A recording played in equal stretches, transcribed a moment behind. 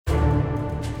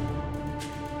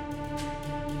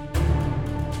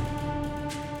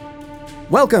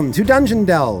Welcome to Dungeon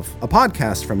Delve, a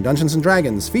podcast from Dungeons &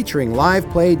 Dragons featuring live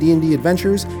play D&D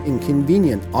adventures in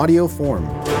convenient audio form.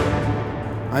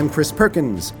 I'm Chris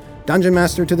Perkins, Dungeon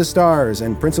Master to the Stars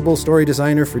and Principal Story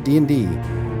Designer for D&D.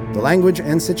 The language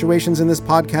and situations in this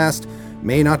podcast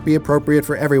may not be appropriate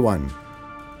for everyone.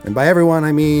 And by everyone,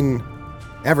 I mean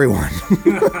everyone.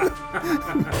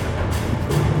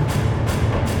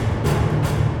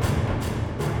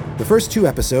 The first two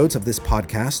episodes of this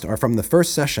podcast are from the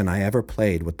first session I ever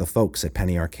played with the folks at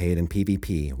Penny Arcade and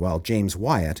PvP, while James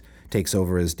Wyatt takes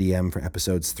over as DM for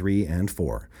episodes 3 and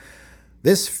 4.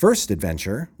 This first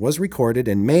adventure was recorded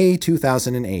in May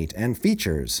 2008 and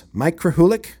features Mike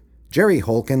Krahulik, Jerry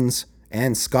Holkins,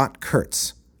 and Scott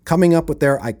Kurtz, coming up with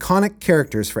their iconic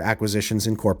characters for Acquisitions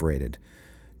Incorporated.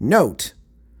 Note,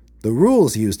 the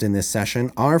rules used in this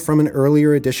session are from an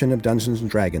earlier edition of Dungeons &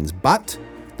 Dragons, but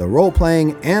the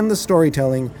role-playing and the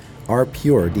storytelling are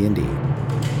pure D&D.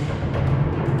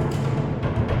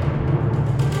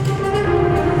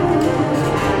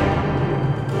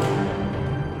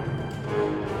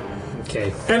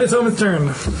 Okay. And it's Omen's turn.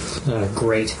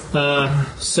 Great.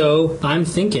 So I'm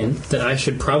thinking that I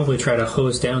should probably try to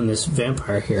hose down this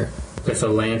vampire here with a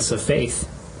Lance of Faith.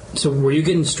 So were you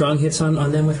getting strong hits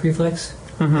on them with reflex?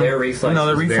 Mm-hmm. Their reflex No,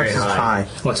 the is reflex very is high.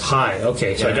 Oh, it's high.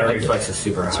 Okay. Yeah, their reflex is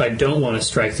super high. So I don't want to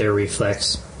strike their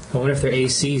reflex. I wonder if their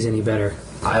AC is any better.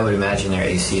 I would imagine their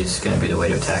AC is going to be the way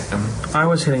to attack them. I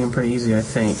was hitting him pretty easy, I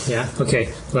think. Yeah?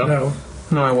 Okay. Well,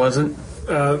 No, I wasn't.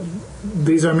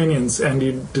 these are minions, and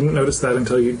you didn't notice that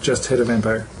until you just hit a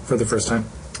vampire for the first time.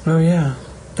 Oh, yeah.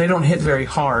 They don't hit very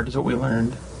hard, is what we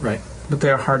learned. Right. But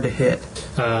they are hard to hit.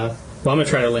 well, I'm going to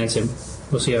try to lance him.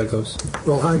 We'll see how it goes.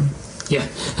 Roll high. Yeah.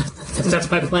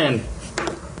 That's my plan.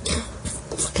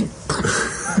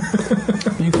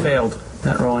 You failed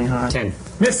that rolling high. 10.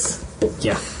 Miss.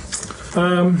 Yeah.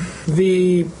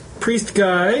 The priest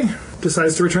guy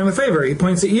decides to return the favor. He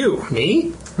points at you.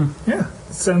 Me? Yeah.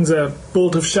 Sends a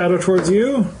bolt of shadow towards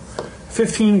you.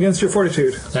 15 against your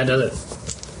fortitude. That does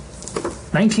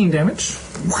it. 19 damage.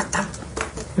 What the?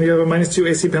 And you have a -2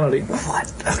 AC penalty.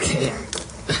 What? Okay.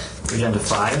 You're down to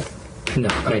 5? No,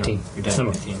 19. You're down to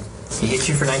 19. He hit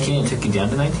you for 19 and took you down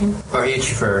to 19? Or he hit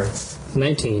you for...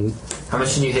 19. How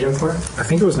much did you hit him for? I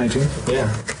think it was 19.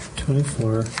 Yeah.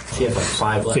 24. He had like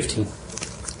 5 left. 15.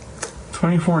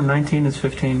 24 and 19 is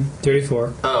 15.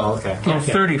 34. Oh, okay. Oh,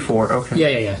 Okay. 34, okay.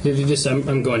 Yeah.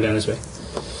 I'm going down this way.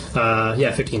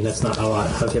 15. That's not a lot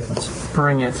of hit points.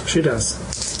 Bring it. She does.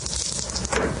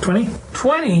 20?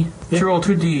 20? Yeah. To roll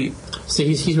 2d.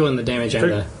 See, he's rolling the damage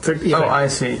and the... Yeah, Oh, I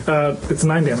see. it's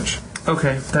 9 damage.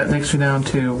 Okay, that takes you down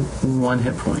to 1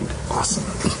 hit point. Awesome.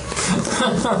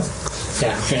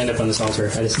 Yeah, I'm gonna end up on this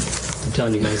altar. I'm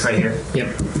telling you guys. Right here? Yep,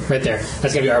 right there.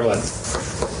 That's gonna be our blood.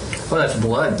 Well, that's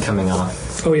blood coming off.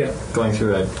 Oh, yeah. Going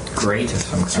through a grate of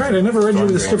some kind. That's right, I never read you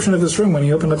the description of this room when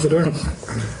you opened up the door.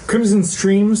 Crimson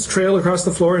streams trail across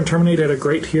the floor and terminate at a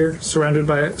grate here, surrounding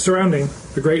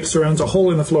the grate surrounds a hole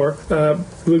in the floor.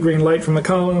 Blue-green light from the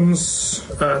columns,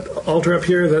 altar up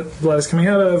here that blood is coming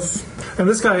out of. And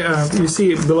this guy, you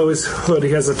see below his hood,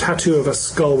 he has a tattoo of a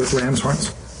skull with ram's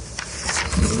horns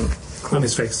on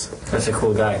his face. That's a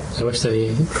cool guy. I wish that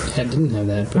he didn't have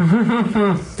that,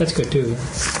 but that's good too.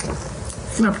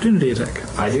 It's an opportunity attack.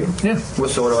 I do? Yeah. So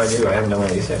what do I do? I have no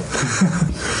idea.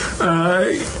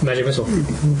 Magic missile.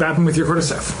 Bat him with your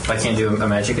quarterstaff. I can't do a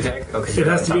magic attack? Okay. It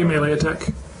has to be a melee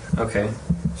attack. Okay.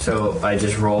 So I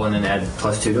just roll and then add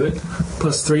 +2 to it?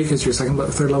 +3 because you're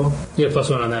third level. You have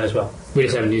 +1 on that as well. We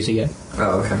just haven't used it yet.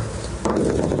 Oh, okay.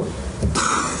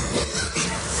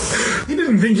 You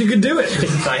didn't think you could do it.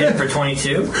 So I hit for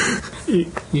 22? You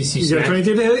got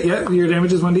 22 to hit it? Yeah, your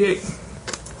damage is 1d8.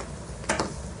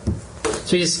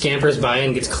 So he just scampers by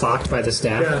and gets clocked by the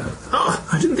staff. Yeah. Oh,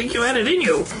 I didn't think you had it in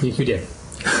you. You did.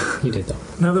 You did, though.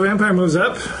 Now the vampire moves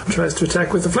up, tries to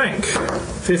attack with the flank.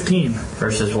 15.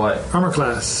 Versus what Armor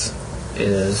class.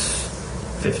 is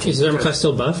 15? Is his armor class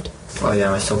still buffed? Oh, yeah,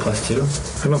 am I still +2?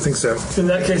 I don't think so. In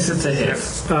that case, it's a hit.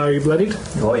 Are you bloodied?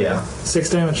 Oh, yeah. 6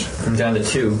 damage. I'm down to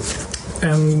 2.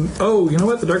 And, you know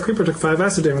what? The Dark Creeper took 5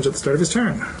 acid damage at the start of his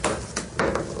turn.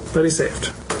 But he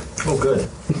saved. Oh, good.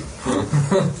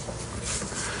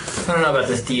 I don't know about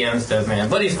this DM stuff, man,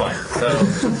 but he's fine. So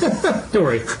Don't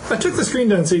worry. I took the screen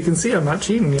down so you can see I'm not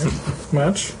cheating you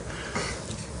much.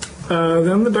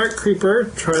 Then the Dark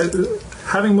Creeper tried,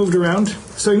 having moved around.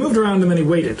 So he moved around and then he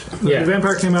waited. Yeah. The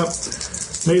vampire came up,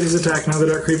 made his attack. Now the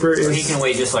Dark Creeper is... he can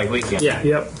wait just like we can. Yeah.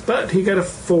 Yep. But he got a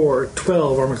 4,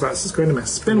 12 armor class. It's going to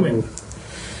miss. Binwin.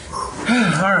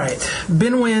 All right.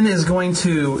 Binwin is going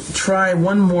to try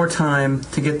one more time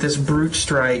to get this brute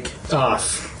strike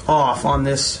Off. off on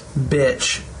this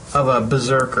bitch. of a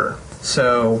berserker.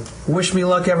 So, wish me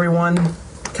luck, everyone.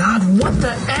 God, what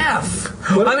the F?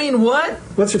 What? I mean, what?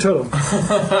 What's your total?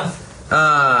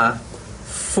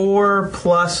 4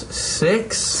 plus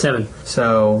 6? 7.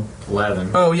 So,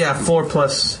 11. oh yeah, 4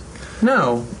 plus...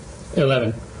 No.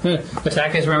 11.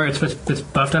 Attack is, remember, it's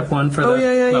buffed up 1 for Oh, the...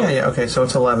 yeah. Okay, so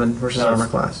it's 11 versus armor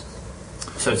class.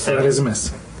 So it's That 7. is a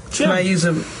miss. Can I use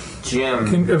a...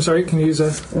 Jim. I'm sorry, can you use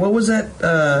a... What was that?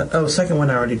 Second one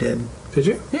I already did. Did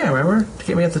you? Yeah, remember? To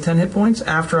get me up to 10 hit points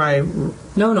after I...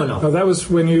 No. Oh, that was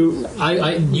when you...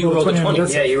 You rolled a 20.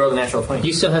 That's- Yeah, you rolled a natural 20.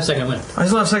 You still have second wind. I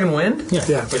still have second wind?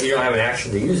 Yeah. But you don't have an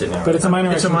action to use it now. But it's a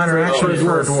minor It's a action. minor action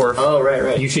for a dwarf. Oh,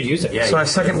 right. You should use it. Yeah. So I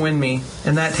second wind me,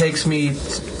 and that takes me...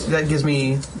 That gives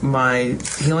me my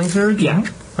healing surge? Yeah.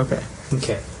 Okay.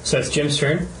 Okay. So it's Jim's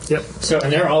turn. Yep. So,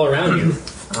 and they're all around you.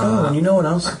 Oh, and you know what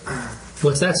else?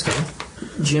 What's that, Scott?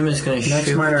 Jim is going to Next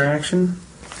shoot. minor action?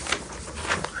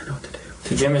 I know what to do.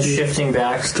 So Jim is shifting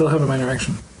back. Still have a minor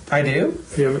action. I do?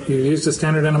 You used a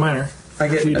standard and a minor. I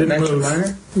get You an didn't extra move.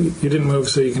 minor? You didn't move,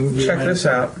 so you can use Check minor. this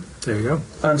out. There you go.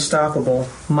 Unstoppable.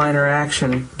 Minor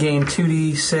action. Gain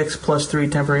 2d6 plus 3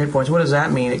 temporary hit points. What does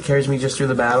that mean? It carries me just through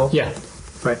the battle? Yeah.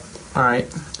 Right. Alright.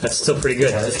 That's still pretty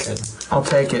good. Yeah, that's good. I'll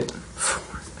take it.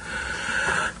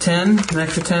 10, an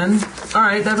extra 10.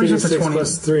 Alright, that brings us to 2d6 20.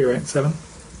 plus 3, right? 7?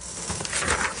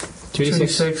 2d6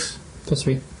 2d6 plus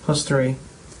 3. plus 3.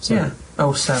 Seven. Yeah.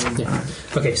 Oh, 7. Yeah.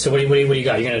 Alright. Okay, so what do you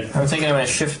got? You're gonna... I'm thinking I'm going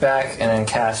to shift back and then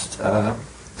cast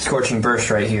Scorching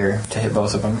Burst right here to hit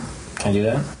both of them. Can I do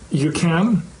that? You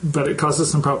can, but it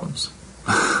causes some problems.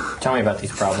 Tell me about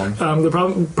these problems. The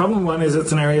problem one is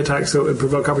it's an area attack, so it would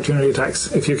provoke opportunity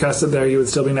attacks. If you cast it there, you would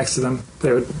still be next to them.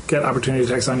 They would get opportunity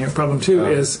attacks on you. Problem 2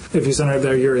 is if you center it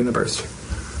there, you're in the burst.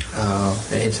 Oh,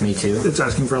 it hits me too. It's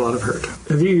asking for a lot of hurt.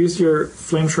 Have you used your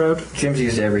flame shroud? Jim's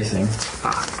used everything.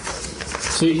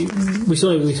 So we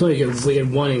still get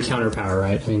one encounter power,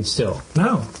 right? I mean, still.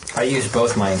 No. I used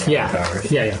both my encounter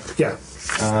powers. Yeah. Yeah.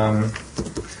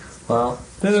 Well,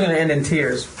 This is going to end in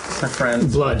tears, my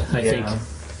friend. Blood, I yeah. think.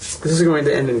 This is going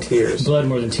to end in tears. Blood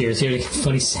more than tears. Here, any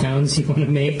funny sounds you want to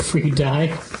make before you die?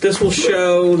 This will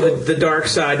show the dark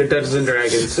side of Dungeons and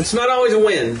Dragons. It's not always a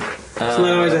win. It's not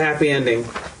always a happy ending.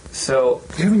 So,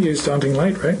 You haven't used Daunting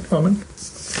Light, right, Omen?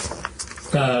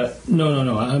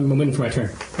 No. I'm waiting for my turn.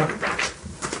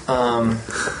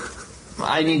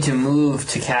 I need to move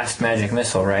to cast Magic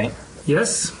Missile, right?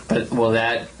 Yes. But will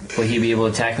he be able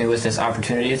to attack me with this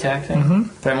opportunity attack thing? Mm-hmm.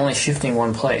 But I'm only shifting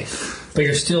one place. But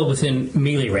you're still within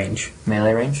melee range.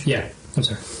 Melee range? Yeah. I'm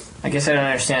sorry. I guess I don't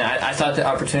understand. I thought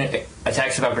the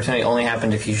attacks of opportunity only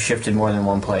happened if you shifted more than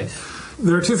one place.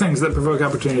 There are 2 things that provoke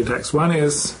opportunity attacks. One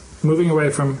is moving away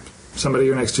from somebody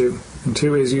you're next to, and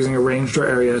 2 is using a ranged or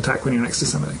area attack when you're next to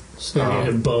somebody. So you need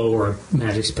a bow or a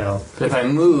magic spell. But if I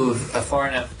move far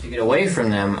enough to get away from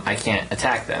them, I can't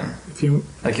attack them. If you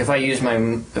Like if I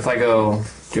go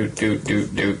doot,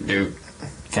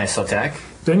 can I still attack?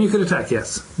 Then you could attack,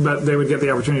 yes. But they would get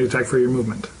the opportunity to attack for your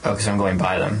movement. Oh, because I'm going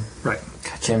by them. Right.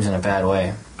 God, Jim's in a bad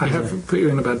way. I have put you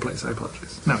in a bad place. I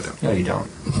apologize. No, I don't. No, you don't.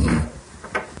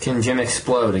 Can Jim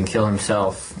explode and kill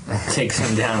himself and take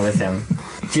him down with him?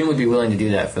 Jim would be willing to do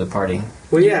that for the party.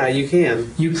 Well, yeah, you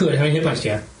can. You could. How many hit points do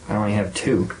you have? I only have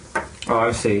 2. Oh,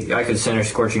 I see. I could center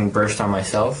Scorching Burst on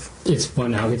myself. It's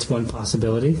one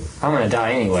possibility. I'm going to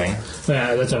die anyway.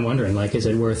 That's what I'm wondering. Like, is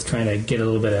it worth trying to get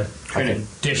trying to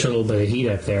dish a little bit of heat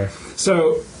up there?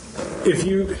 So, if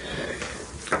you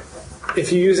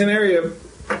use an area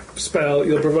spell,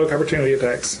 you'll provoke opportunity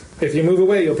attacks. If you move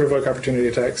away, you'll provoke opportunity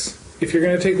attacks. If you're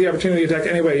going to take the opportunity attack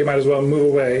anyway, you might as well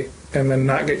move away and then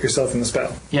not get yourself in the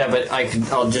spell. Yeah, but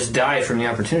I'll just die from the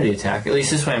opportunity attack. At least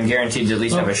this way I'm guaranteed to at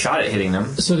least have a shot at hitting them.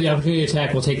 So the opportunity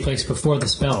attack will take place before the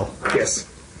spell. Yes.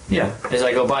 Yeah. As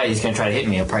I go by, he's going to try to hit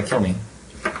me. He'll probably kill me.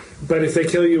 But if they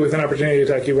kill you with an opportunity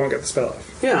attack, you won't get the spell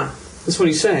off. Yeah, that's what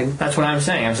he's saying. That's what I'm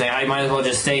saying. I'm saying I might as well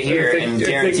just stay here and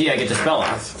guarantee I get the spell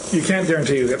off. You can't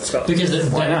guarantee you get the spell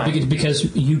off. Why not?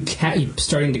 Because you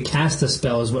starting to cast the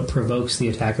spell is what provokes the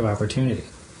attack of opportunity.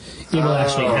 It will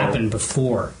actually happen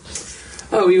before.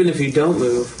 Oh, even if you don't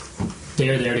move. They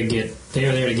are there to get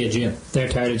Jim. They're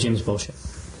tired of Jim's bullshit.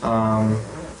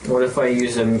 What if I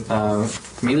use a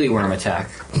melee worm attack?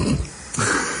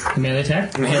 Melee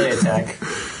attack? Melee attack.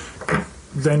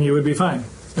 Then you would be fine.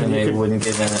 And you they could- wouldn't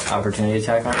give an opportunity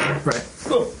attack on me? Right.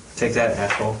 Take that,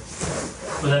 asshole.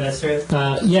 Was that necessary?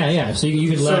 Yeah. So you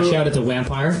could lash out at the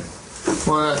vampire,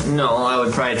 Well, no, I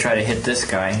would probably try to hit this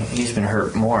guy. He's been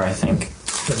hurt more, I think.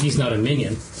 but he's not a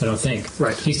minion, I don't think.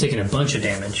 Right. He's taking a bunch of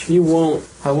damage. You won't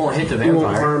I won't hit the you won't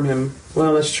vampire. harm him.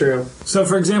 Well, that's true. So,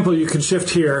 for example, you could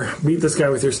shift here, beat this guy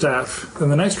with your staff. Then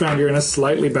the next round, you're in a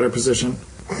slightly better position.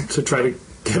 to try to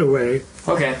get away.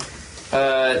 Okay.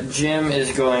 Jim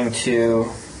is going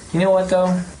to... You know what,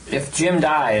 though? If Jim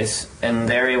dies and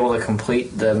they're able to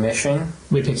complete the mission...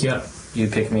 We pick you up. You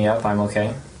pick me up, I'm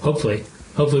okay? Hopefully.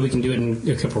 Hopefully we can do it in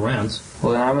a couple rounds.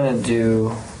 Well, then I'm going to do...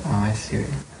 Oh, I see.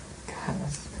 God,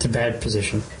 that's... It's a bad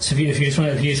position. So if you just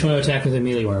want to attack with a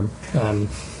melee worm,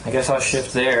 I guess I'll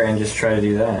shift there and just try to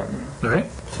do that. All right.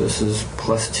 So this is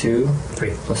 +2. 3.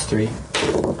 +3.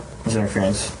 There's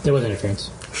interference. There was interference.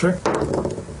 Sure.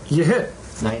 You hit.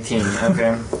 19,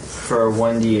 okay. For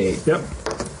 1d8. Yep.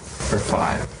 For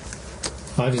 5.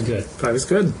 5 is good. 5 is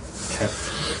good. Okay.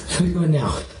 Who are you going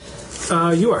now?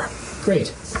 You are. Great.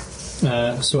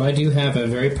 So I do have a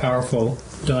very powerful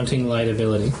Daunting Light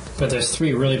ability, but there's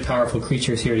 3 really powerful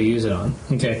creatures here to use it on.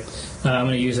 Okay. I'm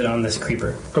going to use it on this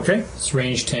creeper. Okay. It's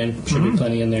range 10. Should be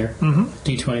plenty in there.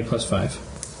 D20 plus 5.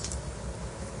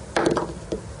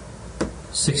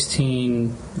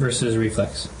 16 versus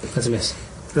reflex. That's a miss.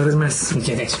 That is a miss.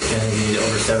 Okay, thanks. And you need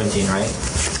over 17, right?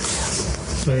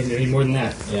 So I need more than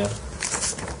that. Yeah.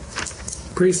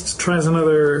 Priest tries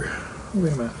another...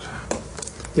 Wait a minute.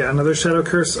 Yeah, another Shadow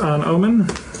Curse on Omen.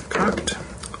 Cocked.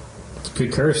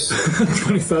 Good curse.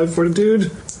 25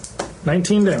 fortitude.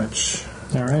 19 damage.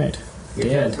 All right.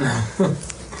 Dead.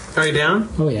 Are you down?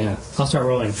 Oh, yeah. I'll start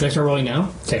rolling. Should I start rolling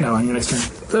now? Okay. No, on your next turn.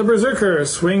 The Berserker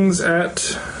swings at...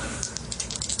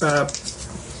 The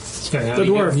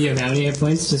dwarf. You have how many hit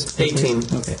points? Just 18.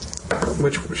 Okay.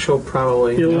 Which she'll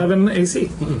probably... 11 AC.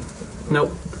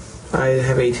 Nope. I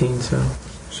have 18, so...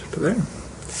 Should put there.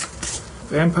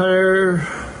 Vampire...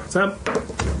 What's up?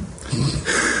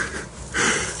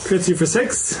 Crits you for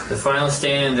 6. The final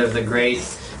stand of the great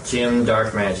Jim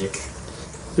Dark Magic.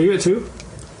 Are you at 2?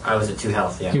 I was at 2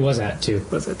 health, yeah. He was at 2.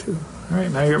 What's that 2?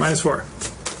 Alright, now you're at -4.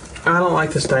 I don't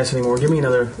like this dice anymore. Give me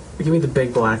another... Give me the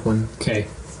big black one. Okay.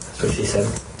 That's what she said.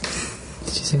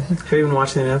 Did you say that? Have you been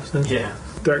watching the episode? Yeah.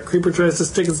 Dark Creeper tries to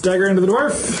stick its dagger into the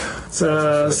dwarf.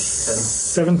 It's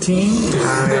 17.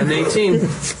 I got an 18.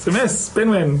 It's a miss.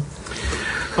 Binwin.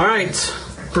 Alright.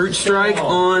 Brute Strike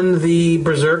on the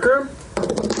Berserker.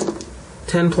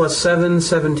 10 plus 7,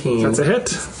 17. That's a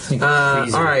hit.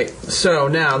 Alright, so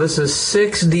now this is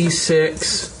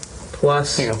 6d6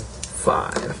 plus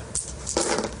 5.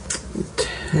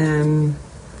 10,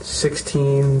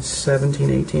 16, 17,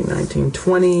 18, 19,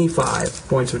 25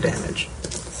 points of damage.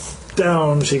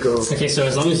 Down she goes. Okay, so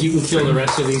as long as you can kill the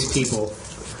rest of these people.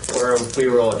 Or we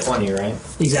roll a 20, right?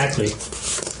 Exactly.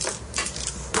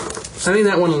 I think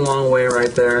that went a long way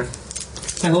right there.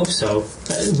 I hope so.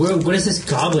 What is this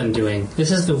goblin doing? This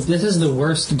is the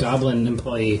worst goblin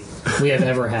employee we have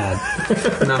ever had.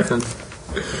 Nothing.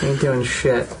 Ain't doing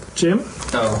shit. Jim?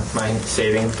 Oh, my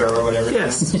saving throw or whatever?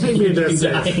 Yes. Maybe a death You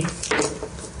save. die.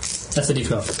 That's a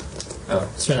D12. Oh.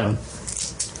 Let's try that one.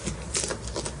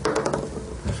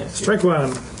 I can't see. Strike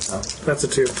 1. Oh. That's a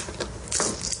 2.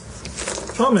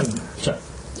 Omen. So,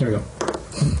 here we go.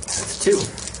 That's 2.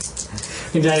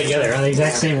 We can die together on the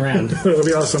exact same round. That'll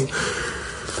be awesome.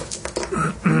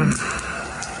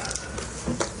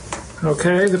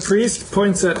 Okay, the priest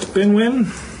points at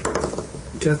Binwin.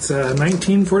 Gets a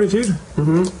 19 fortitude.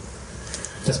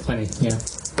 That's plenty, yeah.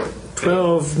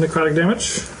 12 necrotic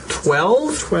damage.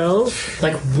 12? 12.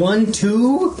 Like 1,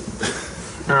 2?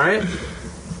 Alright.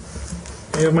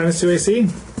 You have -2 AC.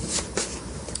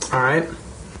 Alright.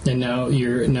 And now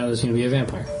there's going to be a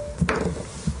vampire.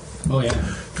 Oh yeah.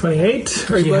 28.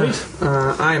 Are you bloodied?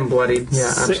 I am bloodied.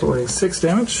 Yeah, absolutely. 6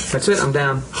 damage. That's it, I'm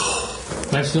down.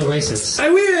 Life's still racist. I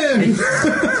win!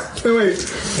 Oh, wait.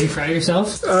 Are you proud of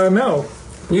yourself? No.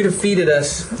 You defeated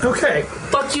us. Okay.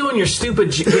 Fuck you and your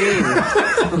stupid game.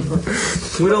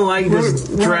 We don't like this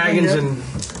dragons and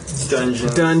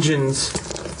dungeons.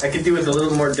 I could do with a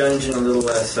little more dungeon, a little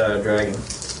less dragon.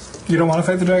 You don't want to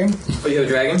fight the dragon? Oh, you have a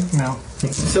dragon? No.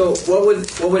 So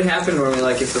what would happen normally,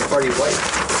 like if the party wiped?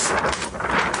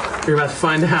 You're about to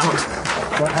find out.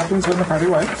 What happens when the party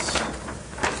wipes?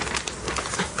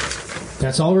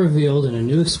 That's all revealed in a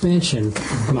new expansion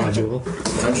module.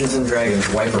 Dungeons and Dragons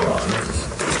Wiperon.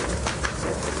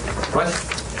 What?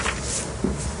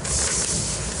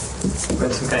 We're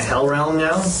in some kind of hell realm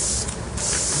now?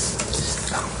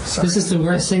 This is the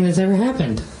worst thing that's ever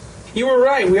happened. You were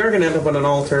right. We are going to end up on an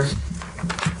altar.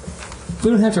 We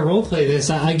don't have to roleplay this.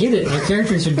 I get it. Our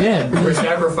characters are dead. We're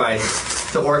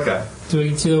sacrificed to Orca.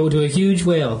 to a huge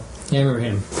whale. I remember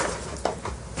him.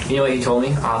 You know what he told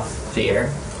me off the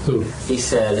air? Who? He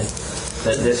said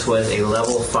that this was a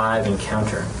level 5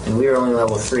 encounter, and we were only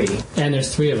level 3, And there's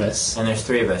 3 of us. and there's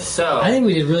 3 of us. So I think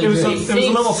we did really It was, good. it was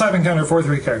a level 5 encounter for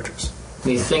 3 characters.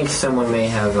 we think someone may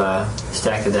have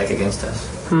stacked the deck against us.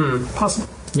 Possible.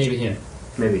 Maybe him.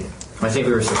 Maybe. I think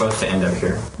we were supposed to end up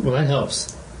here. Well, that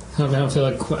helps. I don't feel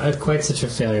like quite such a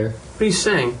failure. What are you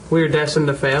saying? We are destined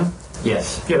to fail?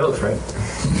 Yes. Yeah, that looks right.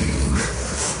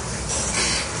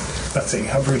 Let's see,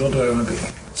 how brutal do I want to be?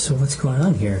 So what's going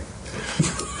on here?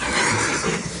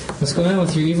 What's going on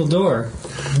with your evil door?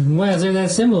 Why is there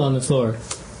that symbol on the floor?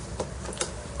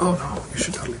 Oh no, you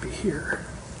should totally be here.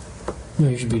 No,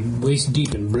 you should be waist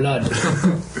deep in blood.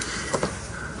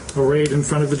 Arrayed in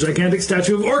front of the gigantic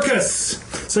statue of Orcus.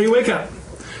 So you wake up,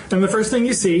 and the first thing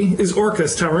you see is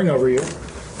Orcus towering over you.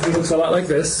 He looks a lot like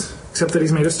this, except that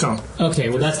he's made of stone. Okay,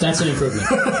 well that's an improvement.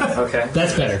 Okay.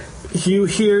 That's better. You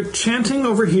hear chanting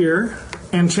over here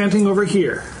and chanting over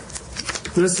here.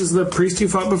 This is the priest you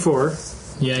fought before.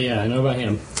 Yeah, I know about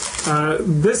him.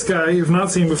 This guy you've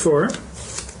not seen before.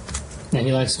 And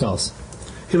he likes skulls.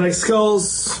 He likes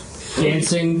skulls.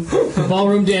 Dancing,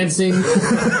 ballroom dancing,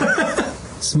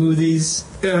 smoothies.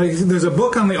 There's a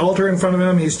book on the altar in front of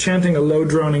him. He's chanting a low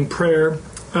droning prayer.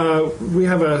 We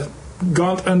have a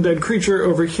gaunt undead creature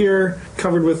over here,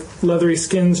 covered with leathery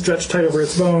skin stretched tight over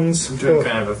its bones. Doing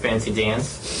kind of a fancy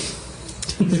dance.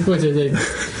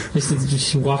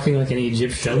 Just walking like an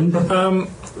Egyptian.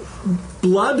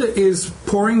 Blood is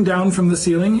pouring down from the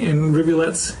ceiling in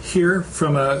rivulets here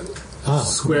from a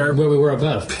square where we were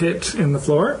above. pit in the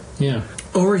floor. Yeah.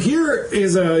 Over here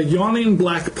is a yawning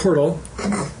black portal.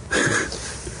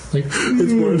 Like,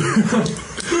 It's wood.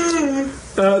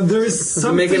 There's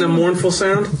something Making a mournful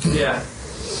sound? Yeah.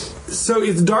 So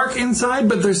it's dark inside,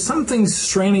 but there's something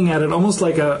straining at it, almost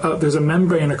like there's a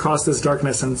membrane across this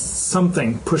darkness and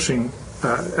something pushing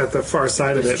at the far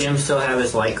side of Does it. Jim still have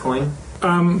his light coin?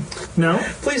 No,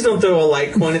 Please don't throw a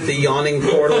light coin at the yawning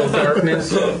portal of darkness.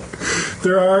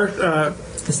 there are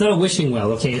it's not a wishing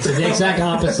well, okay? It's the exact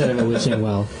opposite of a wishing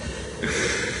well.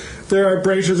 there are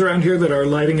braziers around here that are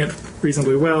lighting it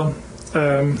reasonably well.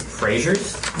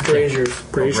 Braziers? Braziers.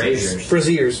 Braziers.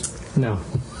 Braziers. No.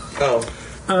 Oh.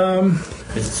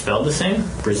 Is it spelled the same?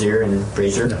 Brazier and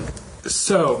brazier? No.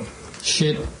 So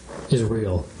Shit is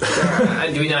real.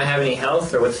 Do we not have any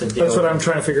health, or what's the deal? that's what I'm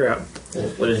trying to figure out.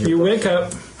 What is your You wake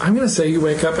up. I'm going to say you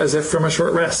wake up as if from a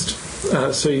short rest,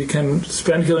 so you can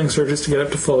spend healing surges to get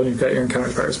up to full, and you've got your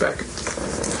encounter powers back. Put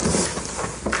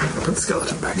the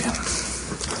skeleton back in.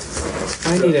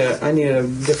 I need a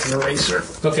different eraser.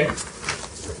 Okay.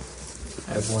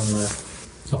 I have one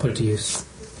left. I'll put it to use.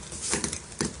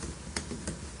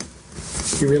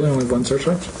 You really only have one search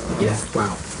left? Yeah.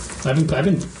 Wow. I've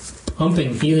been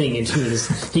pumping healing into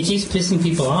this. He keeps pissing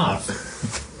people off.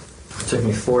 It took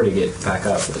me 4 to get back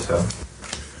up, so.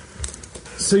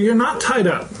 So you're not tied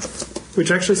up, which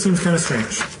actually seems kind of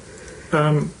strange.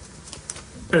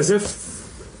 As if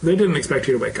they didn't expect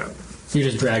you to wake up. You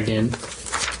just dragged in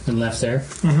and left there.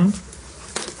 Mm-hmm.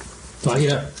 So I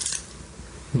get up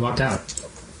and walked out.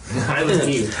 I leave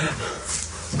you.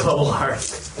 Bubble heart.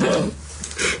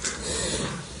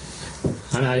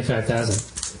 I'm 95,000.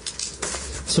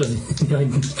 So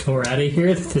we're out of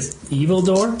here? This evil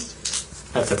door?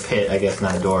 That's a pit, I guess,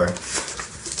 not a door.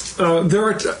 There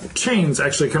are chains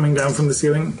actually coming down from the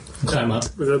ceiling. Climb up.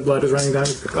 Where the blood is running down.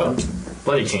 Oh,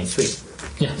 bloody chain, sweet.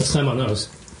 Yeah, let's climb on those.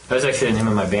 That was actually the name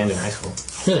of my band in high school.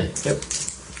 Really? Yep.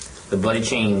 The Bloody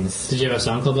Chains. Did you have a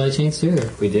song called Bloody Chains too? Or?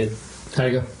 We did. How'd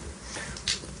it go?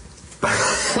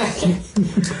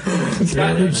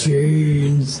 Bloody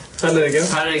Chains. How did it go?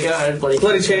 How did it go? How did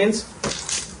Bloody chains.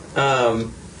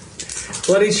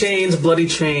 Bloody chains, bloody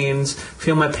chains.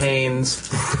 Feel my pains.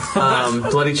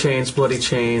 Bloody chains, bloody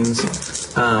chains.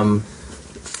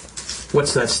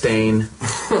 What's that stain?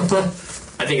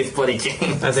 I think it's Bloody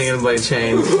Chains. I think it's bloody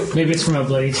chains. Maybe it's from a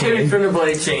bloody Came chain. from the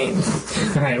Bloody Chains.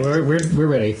 All right, we're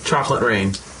ready. Chocolate rain.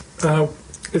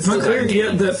 It's not clear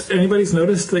yet that anybody's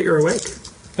noticed that you're awake.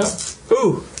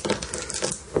 Ooh.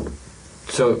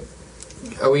 So,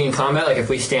 are we in combat? Like, if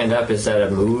we stand up, is that a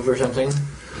move or something?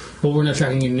 Well, we're not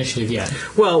tracking initiative yet.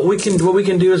 Well, what we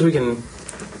can do is we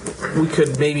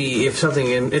could maybe, if something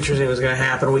interesting was going to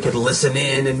happen, we could listen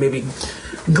in and maybe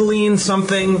glean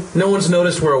something. No one's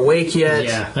noticed we're awake yet.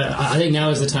 Yeah, I think now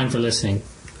is the time for listening.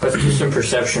 Let's do some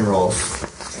perception rolls.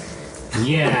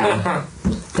 Yeah.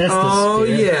 That's the Oh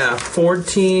spirit. yeah,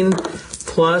 14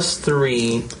 plus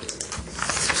 3,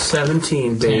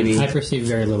 17, baby. I perceive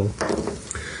very little.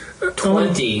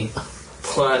 20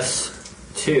 plus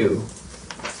 2.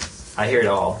 I hear it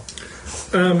all.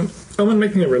 Owen,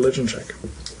 make me a religion check.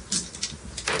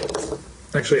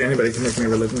 Actually, anybody can make me a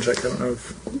religion check. I don't know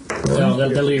if... No,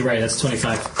 that'll be right. That's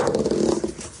 25.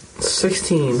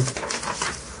 16.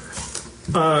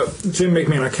 Jim, make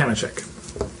me an arcana check.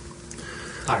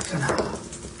 Arcana.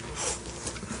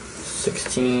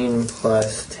 16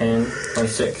 plus 10,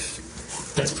 26.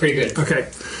 That's pretty good. Okay.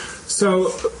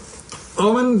 So,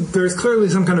 Owen, there's clearly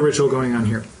some kind of ritual going on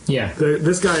here. Yeah.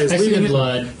 This guy is I see reading the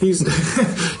blood.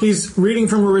 He's reading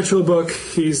from a ritual book.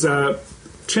 He's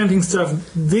chanting stuff.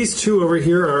 These two over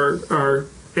here are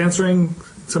answering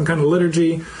some kind of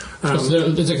liturgy.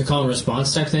 It's like a call and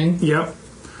response type thing? Yep.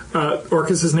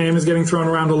 Orcus's name is getting thrown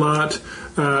around a lot.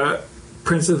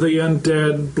 Prince of the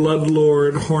Undead, Blood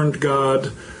Lord, Horned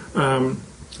God. All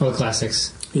the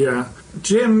classics. Yeah.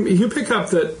 Jim, you pick up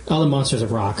that All the monsters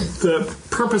of rock. the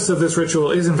purpose of this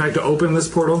ritual is, in fact, to open this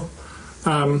portal.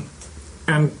 And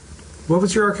what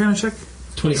was your Arcana check?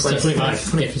 25. Yeah,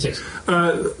 26.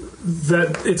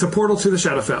 That it's a portal to the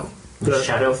Shadowfell.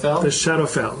 Shadowfell? The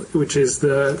Shadowfell, which is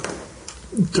the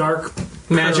dark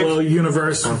Magic. parallel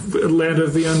universe, land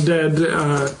of the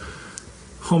undead,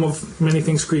 home of many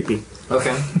things creepy.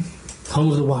 Okay.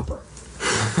 Home of the Whopper.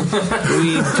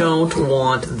 We don't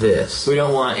want this. We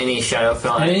don't want any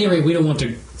Shadowfell. At any rate, we don't want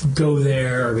to go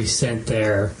there or be sent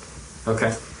there.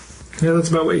 Okay. Yeah, that's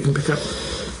about what you can pick up.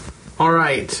 All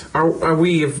right. Have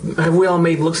we all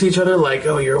made looks at each other like,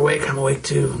 oh, you're awake, I'm awake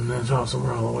too, and that's awesome,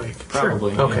 we're all awake.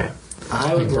 Probably. Okay.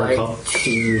 I would like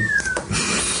to...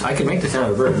 I could make the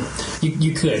sound of a bird.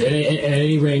 You could. At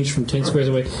any range from 10 squares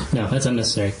away. No, that's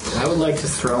unnecessary. I would like to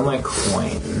throw my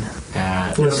coin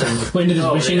at... Went into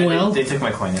this wishing well? They took my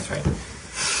coin, that's right.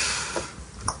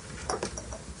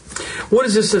 What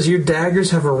is this? Says your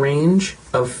daggers have a range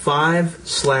of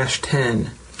 5/10.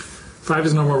 5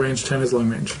 is normal range, 10 is long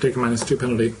range. Take a -2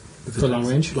 penalty. For long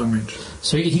range? Long range.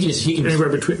 So he can just Anywhere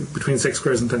between 6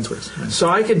 squares and 10 squares. Right. So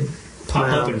I could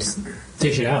pop up and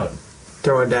dish it out.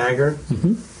 throw a dagger.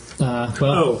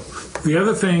 Oh, the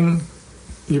other thing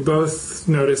you both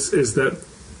notice is that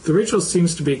the ritual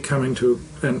seems to be coming to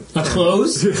an A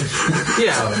close?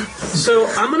 Yeah. So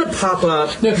I'm gonna pop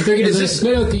up. No, they're getting Is this, this-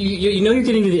 no, you know you're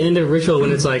getting to the end of a ritual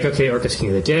when it's like, okay, Orcus King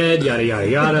of the Dead, yada, yada,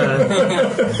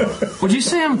 yada. Would you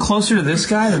say I'm closer to this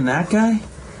guy than that guy?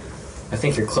 I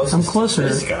think you're closest I'm closer to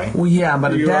this guy. Well, yeah,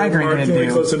 but a you dagger are ain't gonna marginally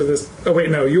do. closer to this. Oh wait,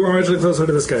 no, you are marginally closer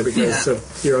to this guy because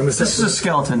you're on this. This is a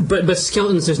skeleton. But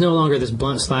skeletons, there's no longer this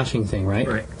blunt slashing thing, right?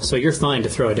 Right. So you're fine to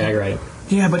throw a dagger at him.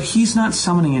 Yeah, but he's not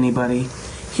summoning anybody.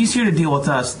 He's here to deal with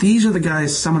us. These are the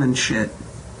guys summoning shit.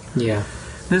 Yeah.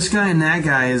 This guy and that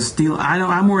guy is deal.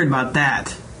 I'm worried about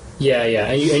that, Yeah,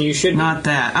 and you should not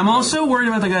that. I'm also worried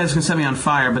about the guy that's gonna set me on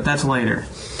fire, but that's later.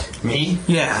 Me?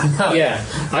 Yeah. Yeah,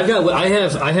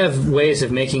 I have ways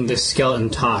of making this skeleton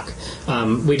talk.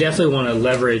 We definitely want to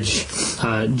leverage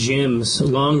Jim's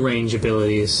long range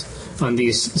abilities on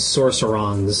these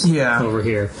sorcerons over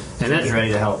here, and He's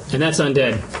ready to help. and that's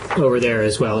undead over there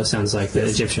as well. It sounds like the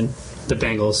Egyptian, the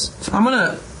Bengals. So I'm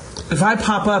gonna. If I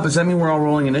pop up, does that mean we're all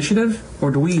rolling initiative,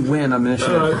 or do we win on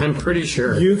initiative? I'm pretty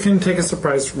sure. You can take a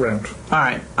surprise round. All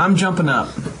right, I'm jumping up.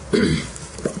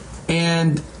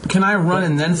 And can I run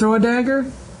and then throw a dagger?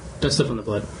 Don't slip on the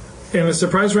blood. In a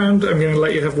surprise round, I'm going to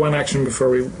let you have one action before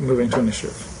we move into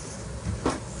initiative.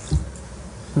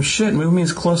 Oh shit! Move me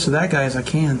as close to that guy as I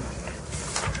can.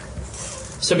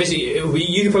 So basically,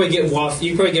 you can probably get off.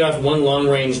 You can probably get off one long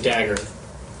range dagger,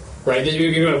 right?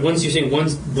 Once you're saying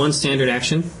one standard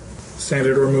action.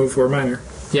 Standard or move or minor.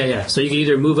 Yeah. So you could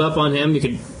either move up on him. You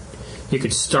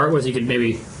could start with. You could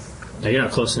maybe. No, you're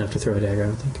not close enough to throw a dagger, I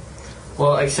don't think.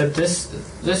 Well, except this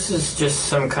is just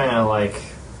some kind of like...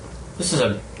 This is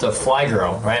the fly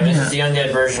girl, right? This is the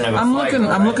undead version of a fly girl,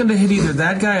 I'm looking to hit either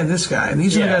that guy or this guy.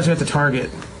 These are the guys who have to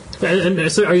target.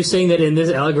 And so are you saying that in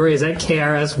this allegory, is that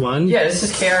KRS-1? Yeah, this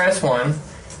is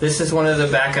KRS-1. This is one of the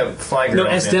backup fly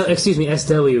girls. No,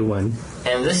 SW1.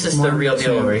 And this is the real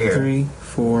deal over here. 3,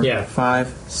 4, Yeah.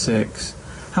 5, 6.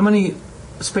 How many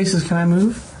spaces can I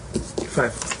move?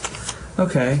 5.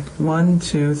 Okay, 1,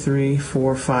 2, 3,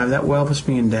 4, 5. That well puts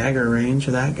me in dagger range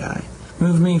of that guy.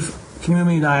 Move me. Can you move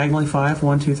me diagonally 5?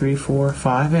 1, 2, 3, 4,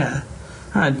 5. Yeah.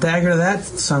 All right, dagger to that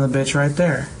son of a bitch right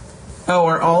there. Oh,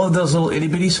 are all of those little itty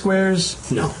bitty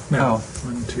squares? No. No. Oh.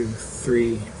 1, 2,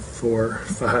 3, 4,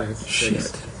 5. 6. Shit.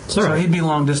 It's So all right. he'd be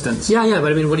long distance. Yeah,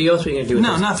 but I mean, what else are you going to do with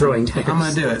No, this not throwing I'm daggers?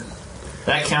 gonna do it.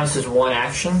 That counts as one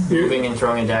action, moving and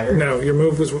throwing a dagger? No, your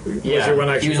move was Yeah, your one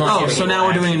he action. was only Oh, giving so me now one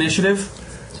we're doing action. initiative?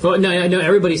 Oh, no,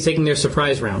 everybody's taking their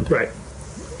surprise round. Right.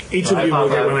 Each So of I you will pop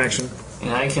get out. one action.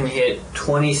 And I can hit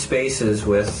 20 spaces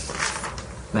with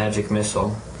magic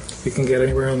missile. You can get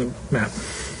anywhere on the map.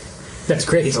 That's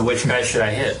great. So which guy should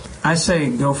I hit? I say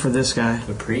go for this guy.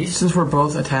 The priest? Since we're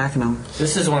both attacking him.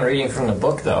 This is one reading from the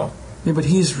book, though. Yeah, but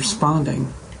he's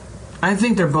responding. I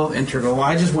think they're both integral.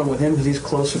 I just went with him because he's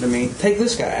closer to me. Take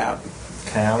this guy out.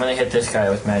 Okay, I'm gonna hit this guy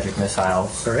with magic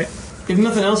missiles. All right. If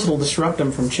nothing else, it'll disrupt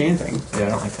them from chanting. Yeah, I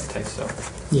don't like that dice, though.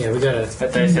 Yeah, we gotta.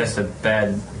 That dice has a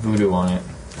bad voodoo on it.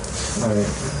 Alright.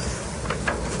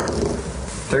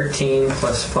 13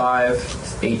 plus 5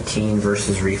 is 18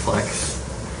 versus reflex.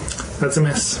 That's a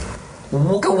miss.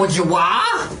 Wooka what you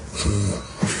want?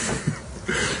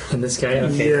 And this guy?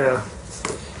 Okay. Yeah.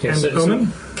 Here, And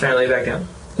Omen? Can I lay back down?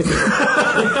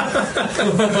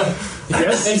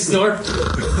 Yes. And snort.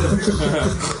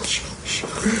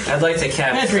 I'd like to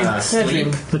cast sleep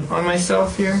on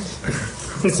myself here.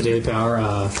 It's a daily power.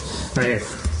 Right here.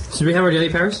 So do we have our daily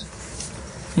powers?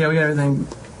 Yeah, we got everything.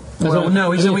 Well, Well, no,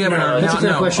 we said we have our, that's a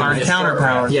fair question. our encounter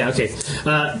powers. Yeah, okay.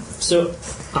 So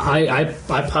I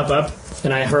pop up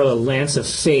and I hurl a lance of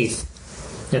faith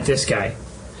at this guy.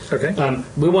 Okay.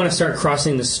 We want to start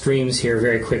crossing the streams here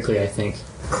very quickly, I think.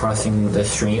 Crossing the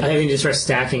stream. I think we need to start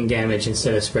stacking damage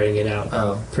instead of spreading it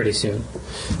out pretty soon.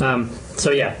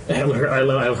 So yeah,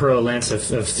 I'll hurl a lance of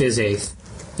Physaith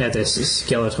at this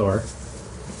Skeletor.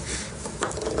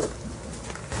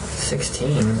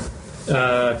 16.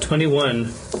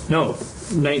 21. No,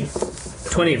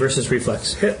 20 versus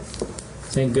reflex. Hit.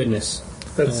 Thank goodness.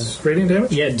 That's radiant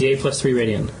damage? Yeah, DA plus 3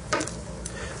 radiant.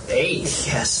 8.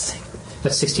 Yes.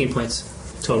 That's 16 points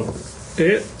total.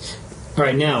 Hit. All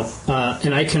right, now,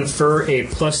 and I confer a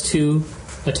plus 2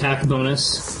 attack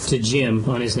bonus to Jim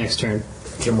on his next turn.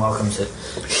 Jim welcomes it.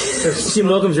 Jim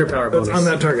welcomes your power That's bonus.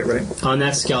 on that target, right? On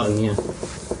that skeleton, yeah.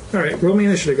 Alright, roll me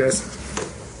initiative, guys.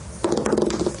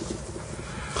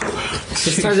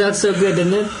 It started out so good,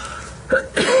 didn't it?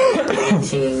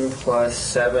 18 plus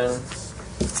 7.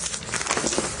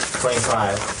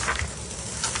 25.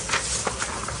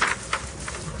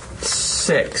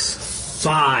 6.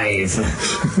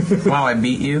 5. Wow, I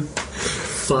beat you.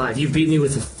 5. You beat me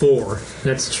with a 4.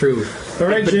 That's true. All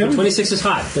right, But Jim. 26 is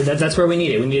hot. That's where we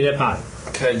need it. We need it up hot.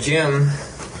 Okay, Jim.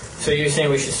 So you're saying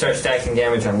we should start stacking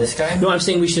damage on this guy? No, I'm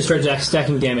saying we should start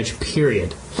stacking damage,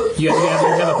 period. You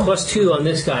have a plus 2 on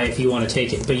this guy if you want to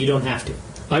take it, but you don't have to.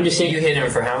 I'm just saying. You hit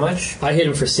him for how much? I hit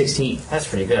him for 16. That's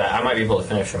pretty good. I might be able to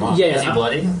finish him off. Yeah, Is he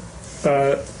bloodied?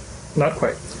 Not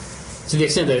quite. To the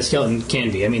extent that a skeleton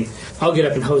can be. I mean, I'll get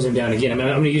up and hose him down again. I mean,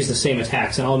 I'm going to use the same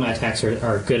attacks, and all my attacks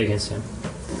are good against him.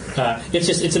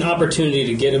 It's an opportunity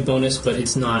to get a bonus, but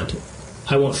it's not.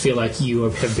 I won't feel like you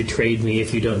have betrayed me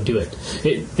if you don't do it.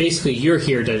 Basically, you're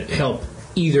here to help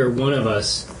either one of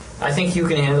us. I think you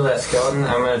can handle that skeleton.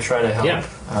 I'm going to try to help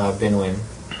Binwin.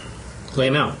 Lay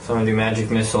him out. So I'm going to do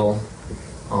Magic Missile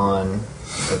on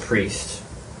the priest.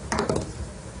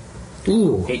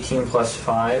 Ooh, 18 plus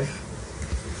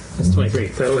 5. that's 23.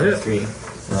 That'll hit. 3. And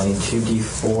I need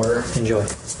 2d4. Enjoy.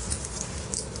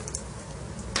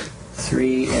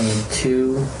 3 and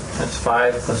 2. That's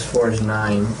 5 plus 4 is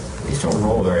 9. These don't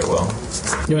roll very well.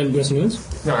 You want some new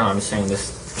ones? No, I'm just saying this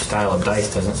style of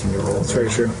dice doesn't seem to roll. That's very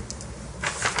true.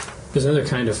 There's another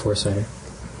kind of foresighter.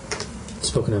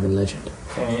 Spoken of in legend.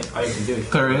 Okay, all you can do is...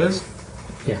 There is?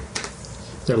 Yeah.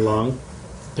 They're long.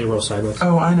 They roll sideways.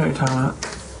 Oh, I know what you're talking about.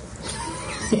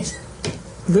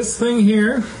 This thing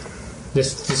here,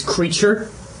 This creature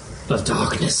of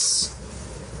darkness.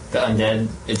 The undead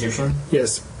Egyptian?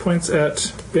 yes, points at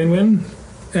Binwin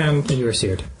and And you are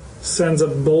seared. sends a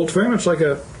bolt very much like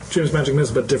a Jim's Magic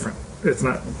Missile, but different. It's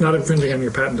not infringing on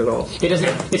your patent at all. It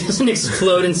doesn't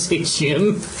explode and say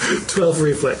Jim. 12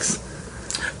 reflex.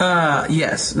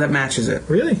 Yes, that matches it.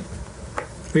 Really?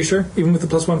 Are you sure? Even with the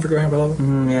plus 1 for going up by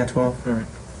level? Yeah, 12. Alright.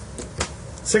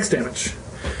 6 damage.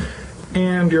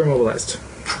 And you're immobilized.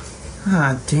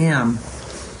 Ah, damn.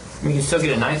 You can still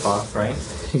get a knife off, right?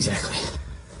 Exactly.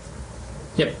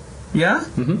 Yep. Yeah?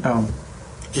 Mhm. Oh.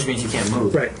 Just means you can't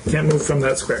move. Right. Can't move from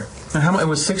that square. And how much? It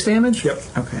was 6 damage? Yep.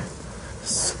 Okay.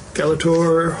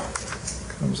 Skeletor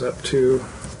comes up to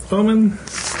Omen.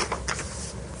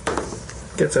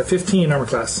 Gets a 15 armor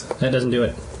class. That doesn't do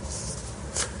it.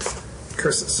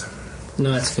 Curses.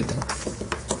 No, that's a good thing.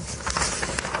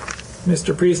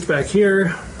 Mr. Priest back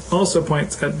here also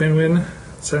points at Binwin.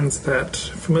 Sends that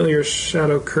familiar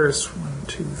shadow curse. 1,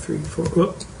 2, 3, 4.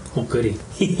 Whoop. Oh, goody.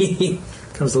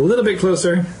 Comes a little bit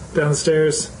closer down the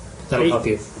stairs. That'll help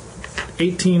you.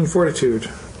 18 fortitude.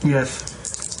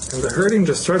 Yes. And the hurting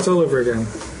just starts all over again.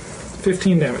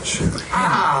 15 damage.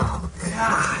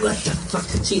 What the fuck?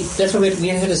 See, that's why we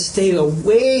have to stay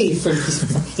away from these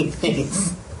fucking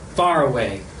things. Far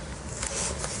away.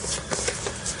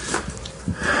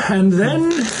 And then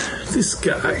this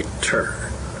guy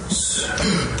turns.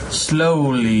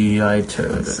 Slowly I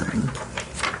turn.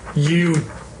 You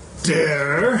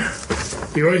dare?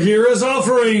 You are here as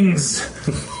offerings.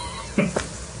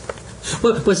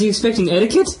 What, was he expecting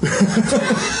etiquette?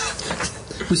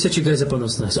 We set you guys up on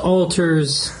those nice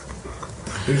altars.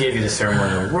 We gave you the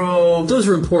ceremonial robe. Those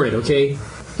are imported, okay? You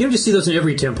don't just see those in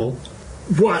every temple.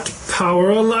 What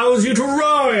power allows you to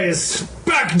rise?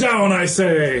 Back down, I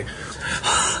say.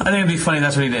 I think it'd be funny.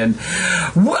 That's what he did.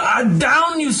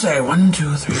 Down, you say? 1,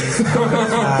 2, 3, 4,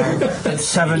 5,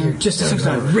 7, just 6,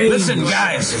 7. Listen,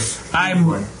 guys,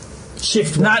 I'm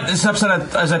not as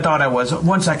upset as I thought I was.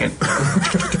 1 second.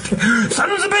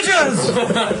 Sons of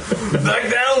bitches!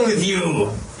 Back down with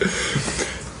you.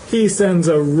 He sends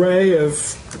a ray of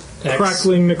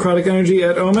crackling necrotic energy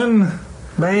at Omen.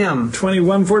 Bam.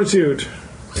 21 fortitude.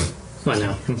 Come on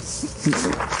now.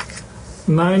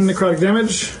 9 necrotic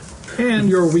damage. And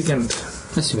you're weakened.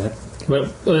 That's too bad.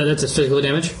 Well, that's a physical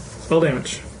damage? All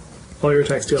damage. All your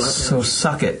attacks deal half damage. So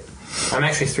suck it. I'm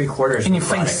actually 3/4 In your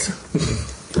necrotic.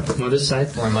 face. Mother's side?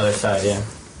 On my mother's side, yeah.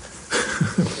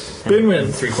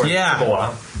 Binwin. 3/4 Yeah.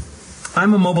 Chippewa.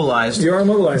 I'm immobilized. You are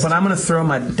immobilized. But I'm going to throw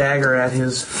my dagger at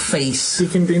his face. You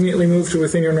conveniently move to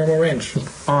within your normal range.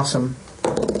 Awesome.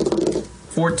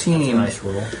 14 Nice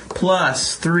roll.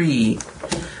 plus 3.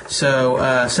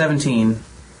 So, 17.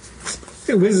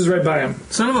 It whizzes right by him.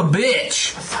 Son of a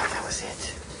bitch! I thought that was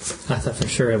it. I thought for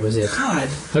sure it was it. God.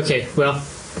 Okay, well,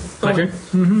 my turn?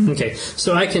 Mm-hmm. Okay,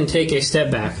 so I can take a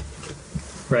step back,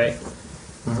 right?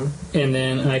 And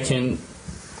then I can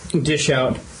dish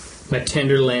out my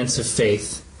Tender Lance of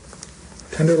Faith.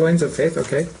 Tender lines of faith,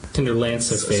 okay. Tender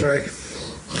Lance of Faith. Sorry.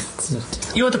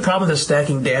 You know what the problem with the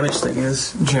stacking damage thing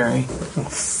is, Jerry?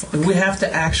 We have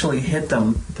to actually hit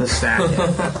them to stack it.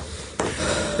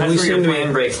 That's where your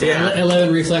plan breaks down.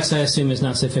 11 reflex, I assume, is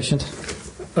not sufficient.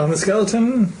 On the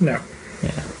skeleton, no.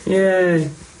 Yeah,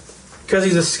 because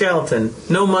he's a skeleton.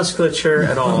 No musculature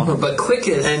at all. But quick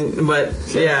is... But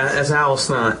as Owl's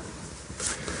not.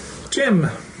 Jim.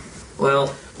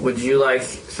 Well, would you like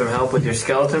some help with your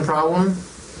skeleton problem?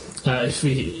 I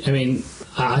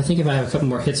think if I have a couple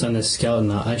more hits on this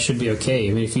skeleton, I should be okay.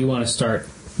 I mean, if you want to start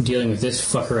dealing with this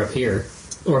fucker up here,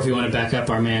 or if you want to back up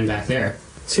our man back there.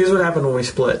 See, here's what happened when we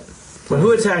split. When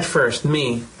who attacked first?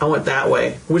 Me. I went that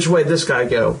way. Which way did this guy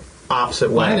go?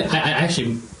 Opposite Well, way. I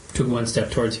actually took one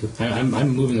step towards you. I'm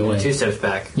moving away. 2 steps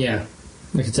back. Yeah,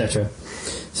 etc.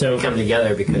 So Come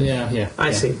together because yeah.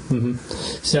 I see. Mm-hmm.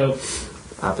 So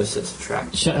opposites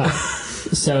attract. shut up.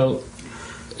 So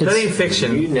That ain't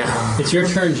fiction. You know. it's your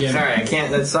turn, Jim. Sorry, I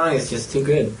can't. That song is just too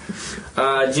good.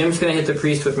 Jim's gonna hit the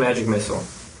priest with magic missile.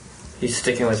 He's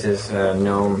sticking with his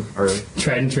gnome, or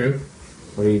Tried and true.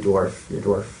 what are you, dwarf? You're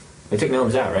dwarf. They took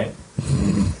gnomes out, right?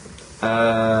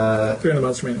 They're in the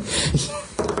monster manual.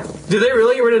 Did they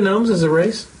really get rid of gnomes as a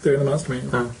race? They're in the monster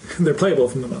manual. Oh. They're playable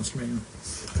from the monster manual.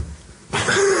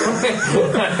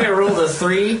 I rolled a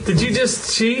 3. Did you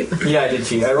just cheat? Yeah, I did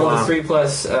cheat. I rolled Wow. a 3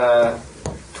 plus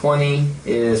 20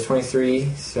 is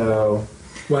 23. So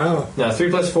Wow. no, 3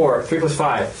 plus 4, 3 plus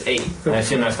 5 is 8. I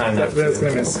assume that's not enough. That's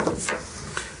going to miss.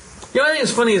 You know what I think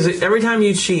is funny is that every time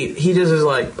you cheat, he just is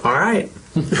like, all right,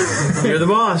 you're the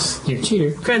boss. You're a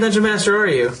cheater. What kind of dungeon master are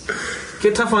you?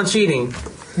 Get tough on cheating.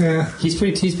 Yeah. He's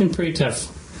been pretty tough.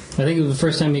 I think it was the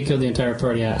first time he killed the entire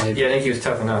party. Yeah, I think he was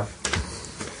tough enough.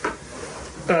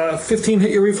 15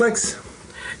 hit your reflex.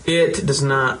 It does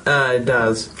not. It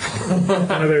does.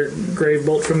 Another grave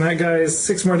bolt from that guy is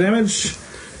 6 more damage.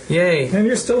 Yay. And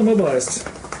you're still immobilized.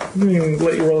 I didn't even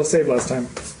let you roll a save last time.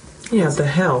 Yeah, what the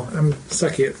hell? I'm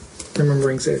sucky at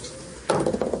remembering saves.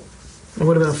 It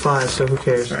would have been a 5, so who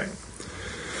cares? Alright.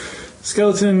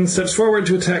 Skeleton steps forward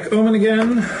to attack Omen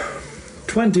again.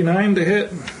 29 to hit.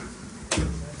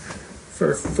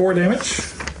 For 4 damage.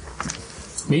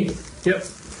 Me? Yep.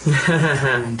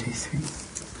 1, 2, 3.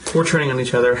 We're turning on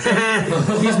each other.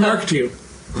 He's marked you.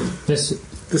 This.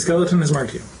 The skeleton has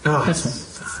marked you. Oh, That's fine.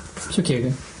 It's okay.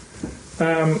 Good.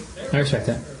 I respect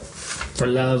that. For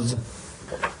love.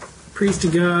 Priesty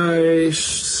guy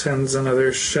sends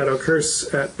another shadow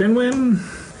curse at Binwin.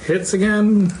 Hits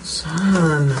again.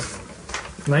 son.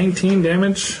 19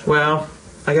 damage. Well,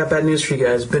 I got bad news for you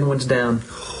guys. Binwin's down.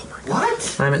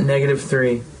 What? I'm at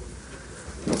 -3.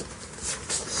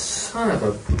 Son of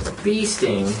a bee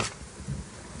sting.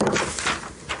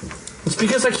 It's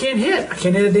because I can't hit. I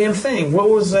can't hit a damn thing. What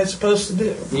was I supposed to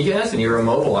do? Yes, and you were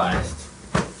immobilized.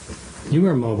 You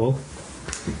were mobile.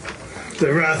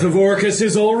 The Wrath of Orcus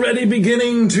is already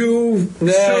beginning to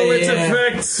show its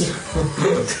effects.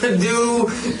 To do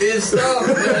is stuff.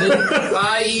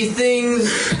 I.e.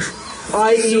 things.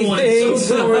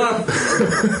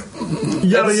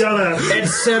 Yada yada.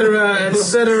 Etc.,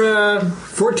 etc.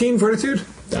 14 fortitude?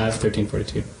 I have 13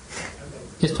 fortitude.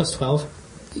 Yes, plus 12.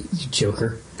 You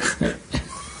joker.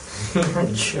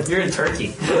 You're a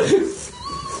turkey.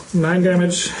 9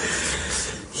 damage.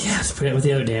 Yes, put it with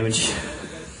the other damage.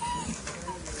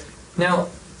 Now,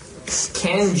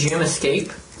 can Jim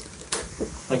escape?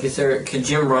 Like, could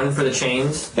Jim run for the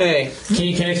chains? Hey,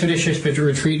 Can Expeditious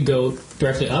Retreat go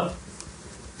directly up?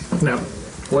 No.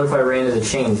 What if I ran to the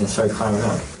chains and started climbing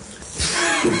up?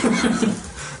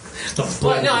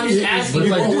 Well, no, I'm just asking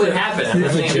what would happen. I'm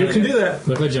not saying You can do that.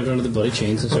 What if I jumped onto the bloody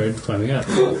chains and started climbing up?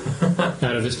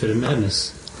 Out of this pit of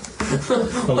madness.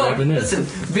 What would happen then? Listen,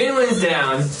 Binwin's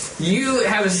down. You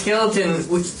have a skeleton.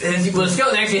 The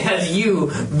skeleton actually has you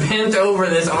bent over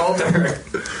this altar.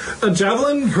 A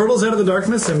javelin hurtles out of the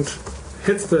darkness and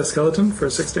hits the skeleton for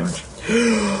 6 damage.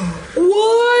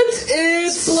 what?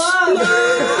 It's Slug!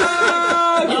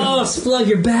 Oh, Splug,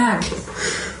 you're back!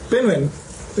 Binwin,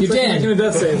 You're dead. making a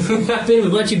death save.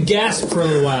 Binwin, why don't you gasp for a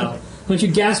little while? Why don't you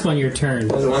gasp on your turn?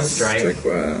 That was one strike.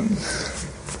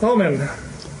 Holman,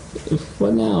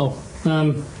 What now?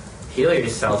 Heal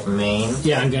yourself, main.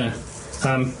 Yeah, I'm gonna.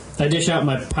 I dish out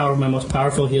my most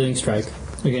powerful healing strike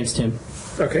against him.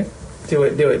 okay. Do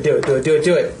it.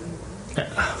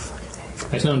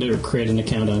 I tell him to create an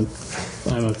account on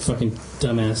I'm a fucking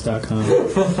dumbass.com.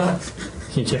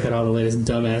 You can check out all the latest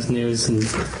dumbass news and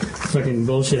fucking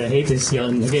bullshit. I hate this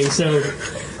skeleton. Okay, so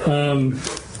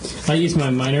I use my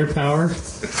minor power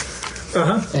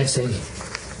essay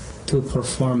to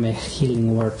perform a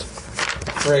healing word.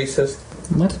 Racist.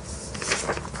 What?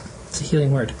 It's a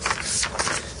healing word.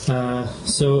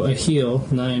 So I heal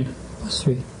 9 plus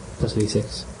 3 plus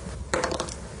d6.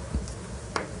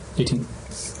 18.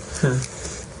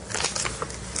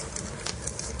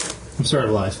 I'm sort of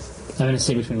alive. I'm in a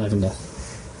state between life and death.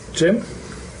 Jim?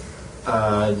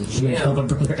 You gonna help a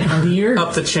brother out here?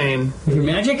 Up the chain. With your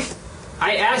magic?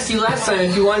 I asked you last time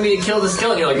if you wanted me to kill the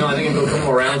skeleton. You're like, no, I think I can go a couple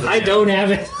more rounds. I don't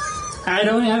have it. I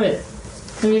don't have it.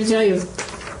 Let me tell you.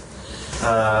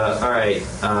 Alright.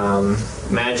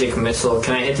 Magic missile.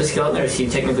 Can I hit the skeleton or is he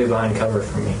technically behind cover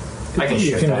for me? I can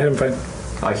You shoot can that. hit him fine.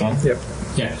 Oh, I can? Yep.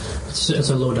 Yeah, it's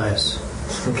a low dice.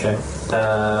 Okay.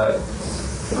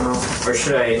 Or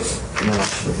should I... No.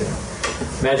 Okay.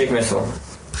 Magic missile.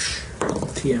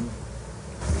 TM.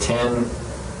 10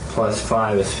 plus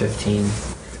 5 is 15.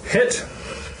 Hit.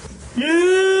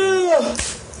 Yeah!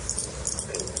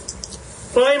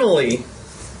 Finally.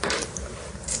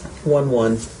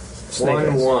 1-1.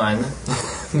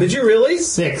 1-1. Did you really?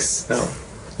 6. No.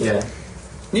 Yeah,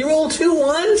 You rolled 2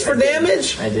 1s for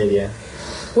damage? I did, yeah.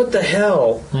 What the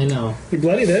hell? I know. You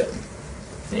bloodied it.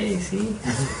 Hey, see?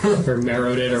 Or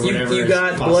marrowed it or whatever. You is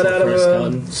got possible blood out of for a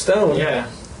skeleton. stone. Yeah.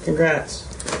 Congrats.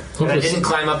 And I Hopefully, didn't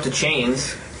climb up the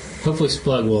chains. hopefully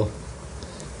Splug will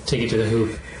take it to the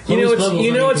hoop. You know Hopefully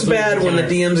Splug will it's fucking bad when the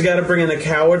complete DM's got to bring in a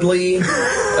cowardly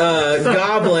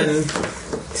goblin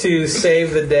to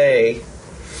save the day.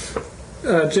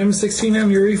 Jim, 16 on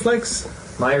your reflex.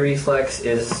 My reflex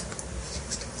is...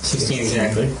 16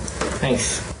 exactly.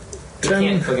 Thanks. You 10.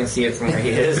 can't fucking see it from where he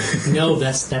is. No,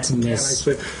 that's a miss.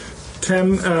 Actually,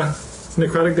 10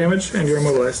 necrotic damage, and you're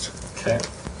immobilized. Okay.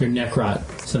 Your necrot.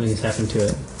 Something has happened to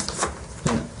it.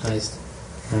 I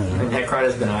don't know. And Necrot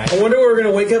has been I eyed. wonder where we're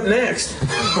going to wake up next.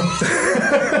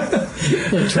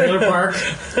 The trailer park.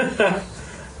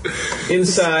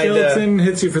 Inside Skeleton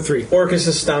hits you for 3.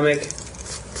 Orcus' stomach,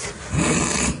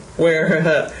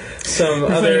 where some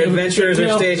other adventurers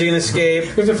are staging an escape.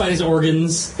 We have to find his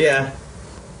organs. Yeah.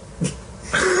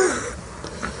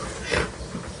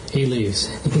 He leaves.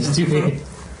 He's too big.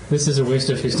 This is a waste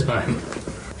of his time.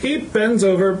 He bends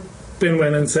over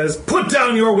Binwin and says, "Put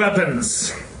down your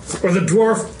weapons, or the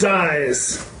dwarf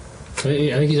dies." I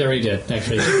think he's already dead,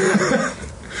 actually.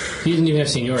 He didn't even have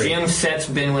seniority. Jim sets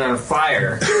Binwin on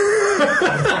fire.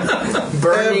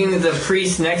 Burning the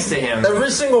priest next to him. Every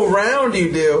single round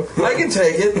you do, I can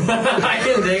take it. I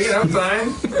can take it, I'm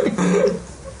fine.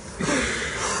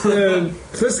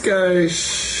 This guy...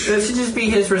 That should just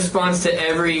be his response to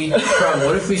every problem.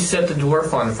 What if we set the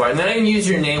dwarf on fire? And then I can use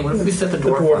your name. What if we set the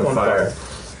dwarf on fire?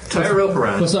 Tie a rope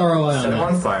around. What's the ROI Set on him that?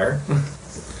 on fire.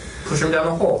 Push him down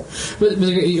the hole. But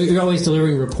you're always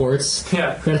delivering reports.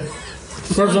 Yeah.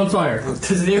 Dwarf's on fire.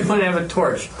 Does anyone have a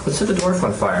torch? Let's set the dwarf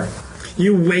on fire.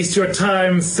 You waste your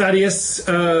time, Thaddeus.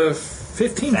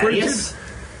 15 Thaddeus?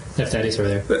 fortitude? Thaddeus over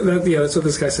there. Yeah, that's what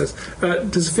this guy says.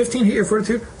 Does 15 hit your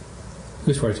fortitude?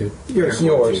 Who's fortitude? Yours.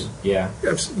 Yours. Yeah.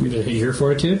 Your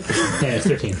fortitude? Yeah, it's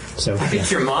 15. So, I yeah.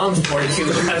 think your mom's fortitude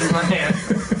has my hand.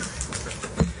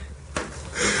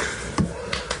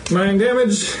 9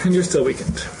 damage, and you're still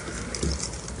weakened.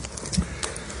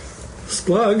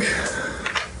 Splug.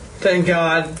 Thank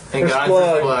God. Thank for God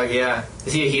Splug. for Plug, yeah.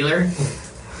 Is he a healer?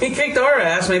 He kicked our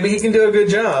ass. Maybe he can do a good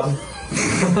job.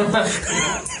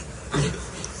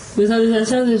 That's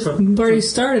how this party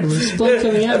started. With Splug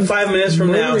coming out. 5 minutes from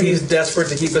now, murdering he's desperate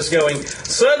to keep us going.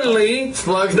 Suddenly,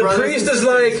 Splug's the brother- priest is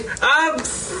like,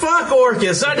 fuck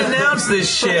Orcus, I denounce this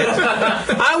shit.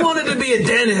 I wanted to be a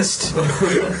dentist.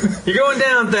 You're going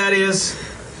down, Thaddeus.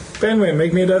 Benwin,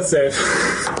 make me a death save.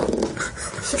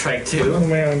 Strike Oh 2.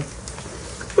 man.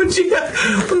 When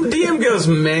the DM goes,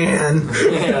 man.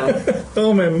 Yeah.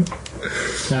 Omen.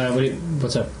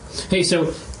 What's up? Hey,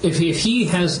 so if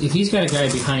he's got a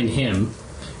guy behind him,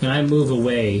 and I move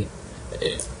away,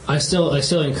 I still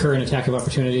incur an attack of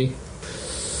opportunity.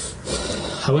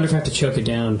 I wonder if I have to choke it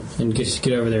down and get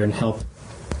over there and help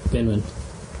Benwin.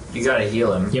 You gotta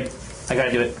heal him. Yep, I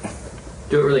gotta do it.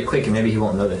 Do it really quick and maybe he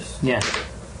won't notice. Yeah.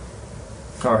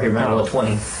 Or he might roll a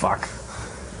 20. Fuck.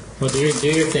 Well, do your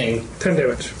thing. 10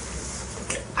 damage.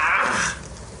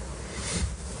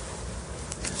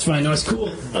 It's fine. No, it's cool.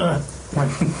 1,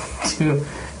 2,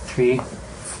 3,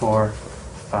 4,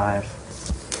 5.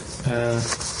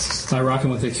 I rock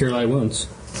him with a Cure Light Wounds.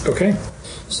 Okay.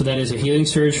 So that is a healing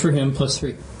surge for him plus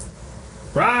 3.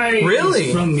 Rise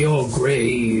Really? from your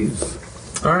grave.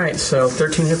 All right, so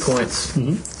 13 hit points.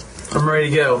 Mm-hmm. I'm ready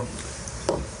to go.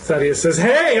 Thaddeus says,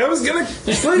 "Hey, I was gonna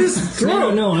slit his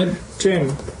throat." No.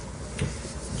 Jim.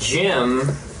 Jim,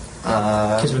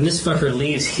 Because when this fucker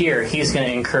leaves here, he's going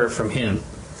to incur from him.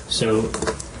 So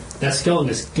that skeleton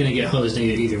is going to get hosed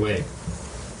either way.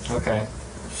 okay.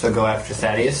 So go after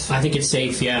Thaddeus. I think it's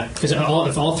safe, yeah. Because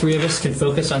if all three of us can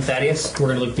focus on Thaddeus,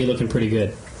 we're going to be looking pretty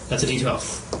good. That's a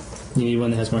D12. You need one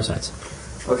that has more sides.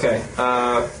 Okay.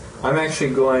 I'm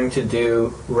actually going to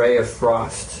do Ray of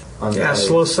Frost on Yeah, the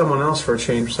slow someone else for a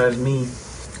change besides me.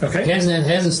 Okay. He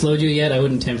hasn't slowed you yet. I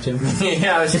wouldn't tempt him.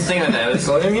 Yeah, I was just thinking of that. Have I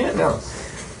slowed him yet? No.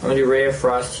 I'm going to do Ray of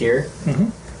Frost here.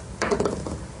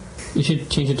 You should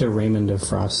change it to Raymond of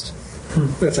Frost.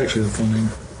 That's actually the full name.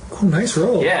 Oh, nice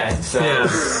roll. Yeah, so Yeah.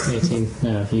 18.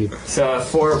 No, you. so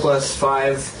 4 plus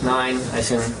 5, 9, I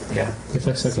assume. Yeah.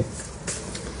 Reflex, okay.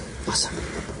 Awesome.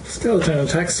 Skeleton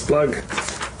attacks Splug.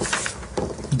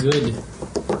 Good.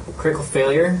 Critical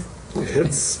failure.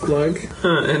 Hits Splug.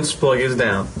 And Splug is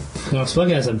down. No,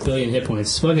 Splug has 1 billion hit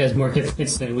points. Splug has more hit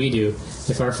points than we do.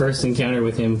 If our first encounter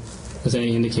with him was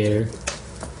any indicator,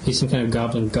 he's some kind of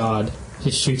goblin god. He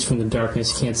shoots from the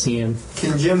darkness. Can't see him.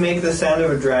 Can Jim make the sound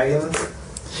of a dragon?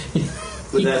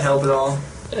 Would that help at all?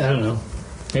 I don't know.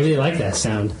 Maybe they like that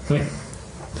sound.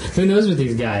 Who knows with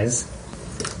these guys?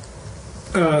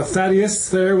 Thaddeus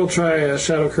there will try a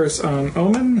Shadow Curse on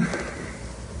Omen.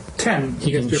 10.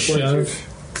 He can Against your shove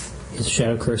fortitude. his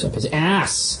shadow curse up his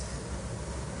ass.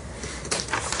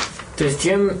 Does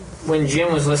Jim, when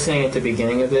Jim was listening at the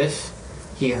beginning of this,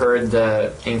 he heard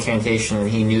the incantation and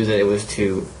he knew that it was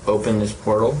to open this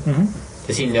portal? Mhm.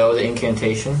 Does he know the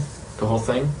incantation? The whole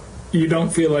thing? You don't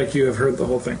feel like you have heard the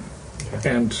whole thing. Okay.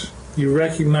 And you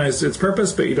recognize its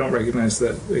purpose, but you don't recognize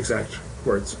the exact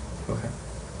words. Okay.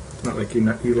 It's not like you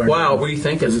learn. Wow, what are you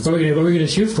thinking? What are we gonna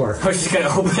shoot for? I was just going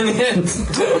to open it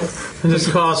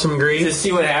Just cause some grief? to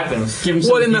see what happens. Give him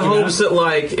What, in the something to hopes that,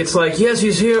 like, it's like, yes,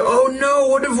 he's here. Oh, no,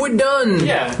 what have we done?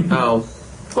 Yeah. Oh.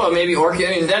 Well, maybe Orc.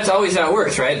 I mean, that's always how it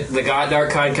works, right? The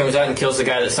Dark God comes out and kills the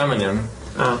guy that summoned him.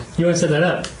 You want to set that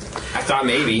up? I thought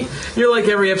maybe. You're like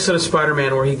every episode of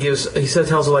Spider-Man where he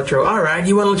tells Electro, all right,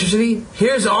 you want electricity?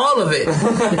 Here's all of it.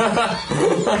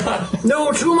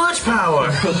 No, too much power.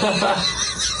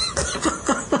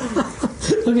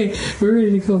 Okay, we're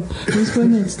ready to go. Let's go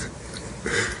next.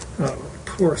 Oh,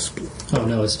 poor Spl. Oh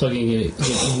no, it's plugging get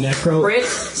necro. Rick?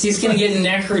 He's gonna get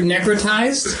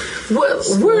necrotized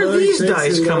Where are these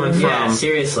dice coming Yeah, from?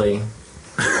 seriously.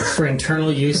 for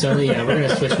internal use only. Yeah, we're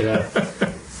gonna switch it up.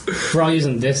 We're all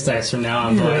using this dice from now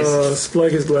on, boys.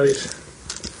 Splug is bloodied.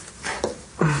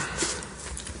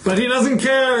 But he doesn't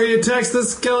care. He attacks the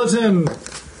skeleton.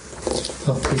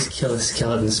 Oh, please kill the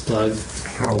skeleton,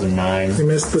 Splug. I rolled a 9. He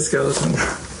missed the skeleton.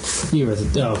 You were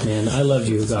the. Oh man, I loved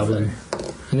you, Goblin.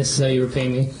 And this is how you repay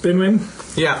me. Binwin.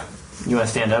 Yeah. You want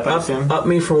to stand up, I assume? Up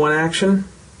me for one action.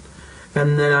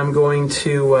 And then I'm going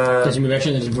to Does your move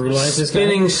action just brutalize this guy?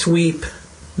 spinning sweep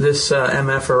this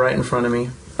MFer right in front of me.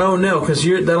 Oh, no, because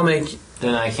that'll make...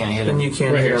 Then I can't hit him. Then you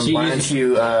can't Right hit here, him. so Why don't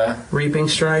you, Reaping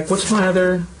strike. What's my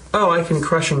other... Oh, I can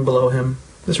crushing blow him.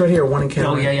 This right here, one encounter.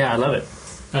 Oh yeah, I love it.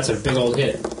 That's a big old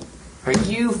hit. Are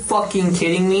you fucking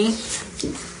kidding me?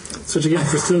 That's what you get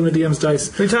for stealing the DM's dice.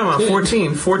 What are you talking about?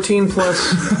 14. 14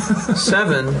 plus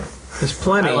 7 is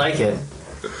plenty. I like it.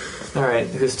 Alright,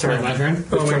 whose turn? My turn?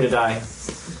 Whose turn to die?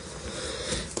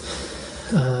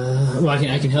 Well, I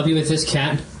can help you with this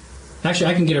cat.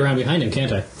 Actually, I can get around behind him,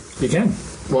 can't I? You can.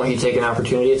 Won't he take an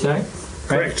opportunity attack?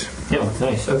 Correct. Yeah.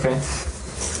 Nice, okay.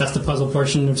 That's the puzzle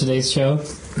portion of today's show.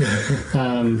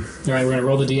 All right, we're going to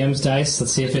roll the DM's dice.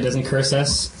 Let's see if it doesn't curse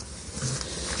us.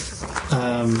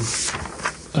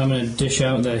 I'm going to dish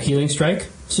out the healing strike.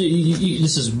 So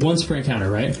this is once per encounter,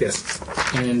 right? Yes.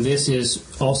 And this is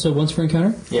also once per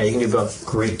encounter? Yeah, you can do both.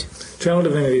 Great. Channel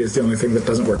Divinity is the only thing that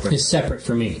doesn't work with. It's separate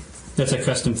for me. That's a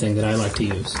custom thing that I like to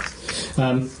use.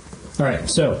 All right,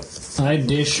 so I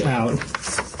dish out...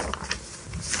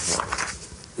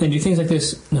 And do things like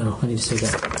this... No, I need to say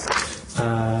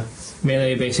that.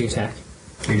 Melee basic attack.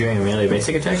 You're doing a melee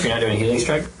basic attack? You're not doing a healing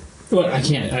strike? Well, I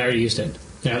can't. I already used it.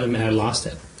 I lost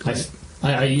it.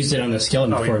 I used it on the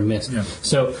skeleton before it missed. Yeah.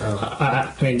 So,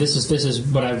 I mean, this is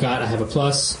what I've got. I have a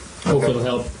plus. Hopefully it'll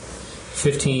help.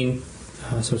 15.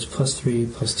 So it's plus 3,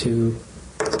 plus 2.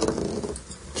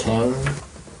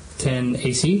 10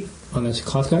 AC on this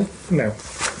cloth guy. No.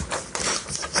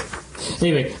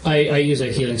 Anyway, I use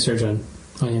a healing surge on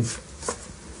him.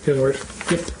 Healing word.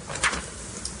 Yep.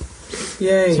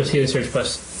 Yay. So it's healing surge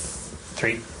plus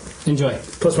 3. Enjoy.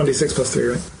 Plus 1d6 plus 3,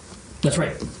 right? That's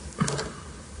right.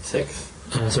 6.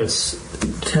 So it's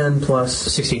 10 plus...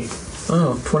 16.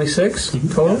 Oh, 26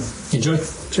 total? Enjoy.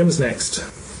 Jim's next.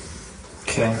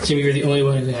 Okay. Jimmy, you're the only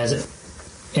one who has it.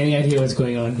 Any idea what's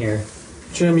going on here?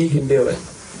 Jim, you can do it.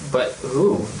 But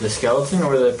who? The skeleton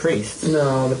or the priest?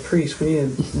 No, the priest. We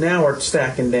need... Now we're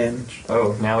stacking damage.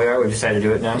 Oh, now we are? We decided to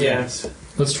do it now? Yes.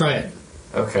 Let's try it.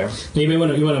 Okay. You may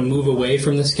want to move away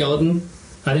from the skeleton.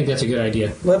 I think that's a good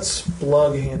idea. Let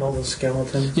Splug handle the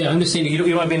skeleton. Yeah, I'm just saying you don't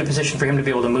want to be in a position for him to be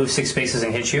able to move 6 spaces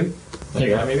and hit you. Like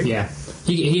that, maybe? Yeah.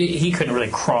 He couldn't really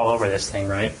crawl over this thing,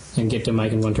 right? And get to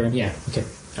Mike in one turn. Yeah. Okay.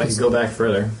 I can go back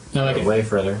further. I like it. Way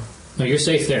further. No, you're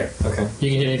safe there. Okay.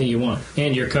 You can hit anything you want,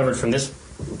 and you're covered from this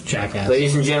jackass.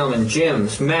 Ladies and gentlemen,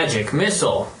 Jim's magic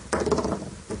missile.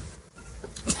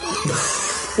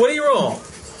 What do you roll?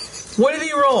 What did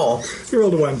he roll? You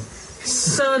rolled a 1.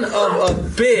 Son of a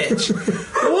bitch.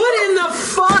 What in the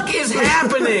fuck is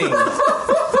happening?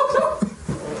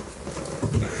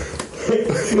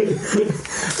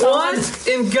 What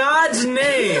in God's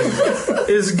name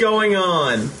is going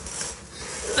on?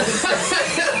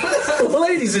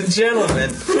 Ladies and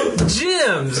gentlemen,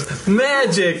 Jim's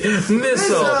magic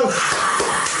missile.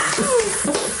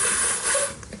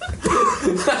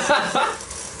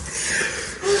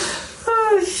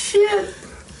 Oh, shit.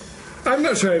 I'm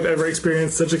not sure I've ever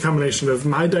experienced such a combination of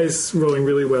my dice rolling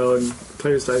really well and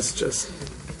players' dice just...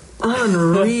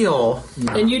 Unreal.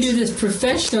 And you do this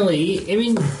professionally. I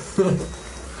mean,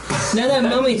 now that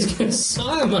mummy's going to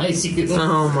sodomize you.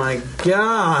 Oh my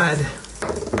God.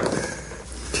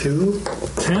 2.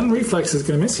 10 reflex is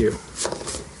going to miss you.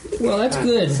 Well, that's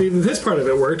good. See, this part of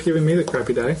it worked, giving me the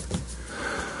crappy die.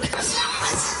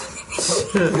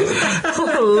 It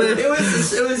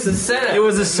was the setup. It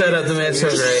was a setup to make it so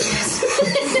great.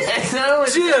 Not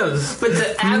only Jim's but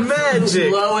the absolute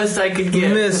magic lowest I could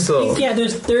get. missile. Yeah,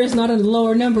 there is not a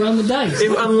lower number on the dice.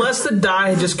 Unless the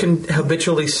die just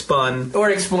habitually spun. Or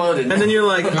exploded. And then you're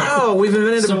like, oh, we've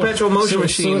invented a perpetual motion so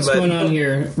machine. what's going on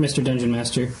here, Mr. Dungeon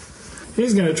Master?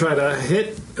 He's going to try to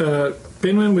hit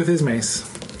Binwin with his mace.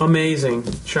 Amazing.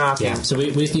 Shocking. Yeah, so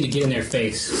we just need to get in their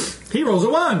face. He rolls a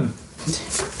 1.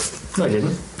 No, I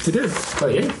didn't. He did. Oh,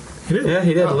 you did? He did. Yeah,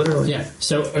 he did, literally. Yeah,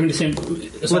 so I'm just saying, so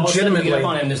Legitimately. get up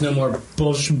on him, there's no more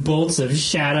bolts of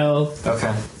shadow. Okay.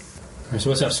 All right,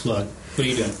 so what's up, Splug? What are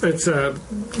you doing? It's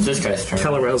This guy's turn.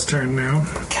 Calorel's turn now.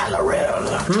 Calorel.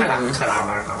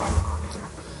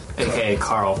 A.K.A.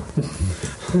 Carl.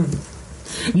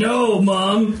 No,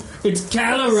 Mom! It's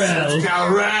Calorel!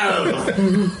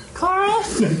 Calorel! Carl?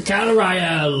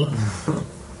 Calorel!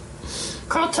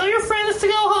 Carl, tell your friends to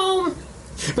go home.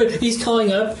 But he's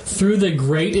calling up through the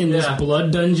grate in this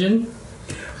blood dungeon.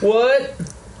 What?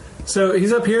 So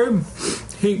he's up here.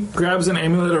 He grabs an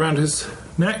amulet around his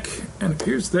neck and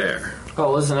appears there.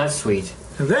 Oh, listen, that's sweet.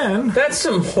 And then... That's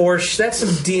some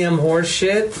DM horse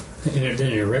shit. Hey,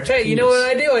 you know what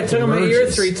I do? I tug on my ear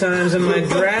 3 times and my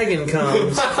dragon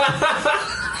comes.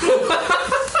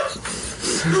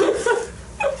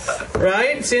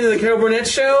 Right? See the Carol Burnett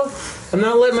show? I'm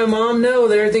not letting my mom know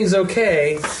that everything's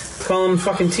okay. Calling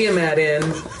fucking Tiamat in,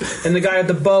 and the guy with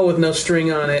the bow with no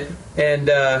string on it, and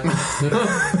that's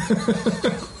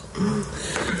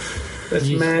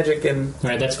magic. And all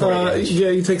right, that's great. yeah,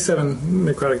 you take 7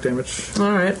 necrotic damage.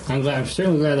 All right, I'm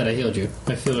certainly glad that I healed you.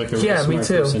 I feel like a really smart me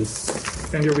too. person.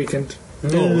 And you're weakened.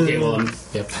 Oh, okay, well,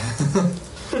 yep.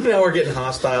 Now we're getting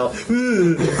hostile. Go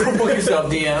fuck yourself,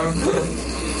 DM.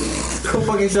 Go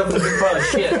fuck yourself with your butt.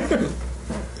 Shit.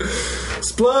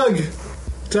 Splug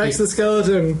attacks the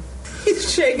skeleton.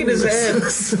 He's shaking his head.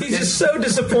 He's just so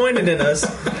disappointed in us.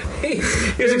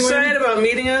 He's excited about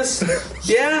meeting us.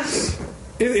 Yeah.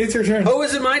 It's your turn. Oh,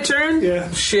 is it my turn?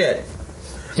 Yeah. Shit.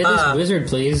 Hit this wizard,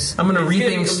 please. I'm gonna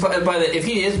reaping. If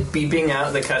he is beeping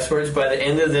out the cuss words by the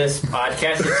end of this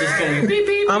podcast, it's just going to be beep,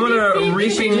 beep, I'm gonna beep, beep,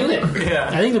 reaping. Do it. Yeah.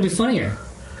 I think it'll be funnier.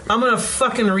 I'm gonna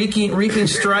fucking reaping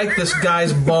strike this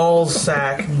guy's ball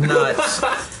sack nuts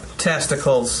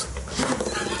testicles.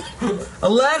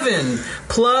 11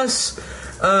 plus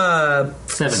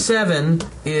 7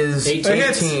 is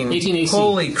 18. 18 AC.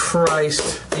 Holy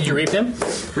Christ! Did you reap him?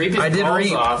 Reap his I did balls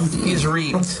reap. off. He's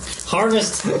reaped.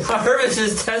 Harvest. Harvest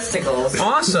his testicles.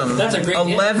 Awesome. That's a great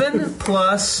 11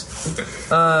 plus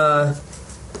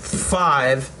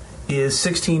 5 is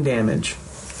 16 damage.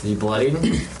 Is he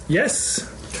bloodied? Yes.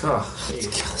 Oh, Kill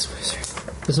this wizard.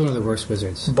 This is one of the worst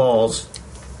wizards. Balls.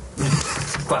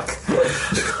 fuck.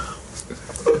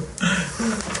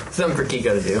 Something for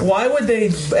Kiko to do. Why would they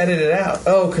edit it out?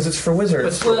 Oh, because it's for wizards.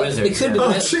 It's for wizards. It could be, Oh,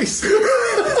 but jeez.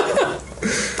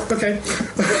 Okay.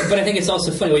 I think it's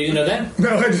also funny. Well, you know that?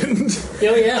 No, I didn't.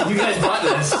 Oh, yeah. You guys bought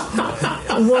this.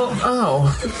 Well,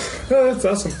 oh. Oh, that's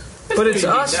awesome. But it's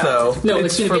us, though. No,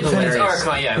 it's going to be for hilarious. It's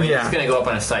our, yeah, I mean, Yeah. it's going to go up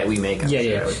on a site we make.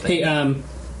 Yeah. Hey,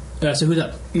 so who's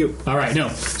up? You. All right, no.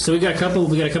 So we got a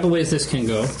couple ways this can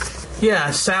go.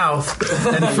 Yeah, south.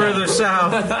 And further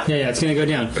south. Yeah, it's going to go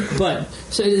down. But,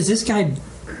 so is this guy,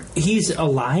 he's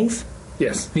alive?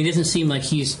 Yes. He doesn't seem like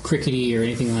he's crickety or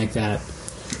anything like that.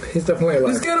 He's definitely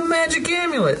alive. He's got a magic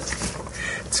amulet.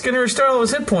 It's going to restore all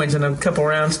his hit points in a couple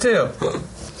rounds, too.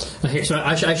 Here, so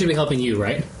I should be helping you,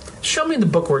 right? Show me the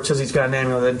book where it says he's got an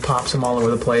amulet that pops him all over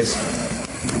the place.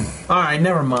 All right,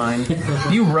 never mind.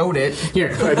 You wrote it. Here.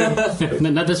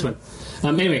 No, not this one.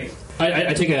 Anyway,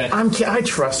 I take a... I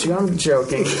trust you. I'm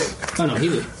joking. Oh, no,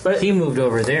 He moved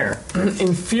over there.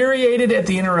 Infuriated at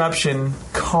the interruption,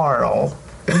 Carl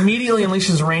immediately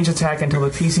unleashes a range attack until the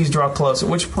PCs draw close, at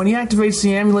which point he activates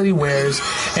the amulet he wears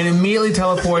and immediately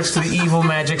teleports to the evil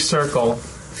magic circle.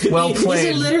 Well played.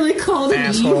 Is it literally called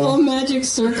asshole. an evil magic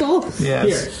circle?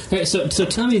 Yes. Here. So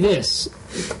tell me this.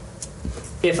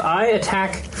 If I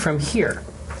attack from here,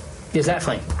 is that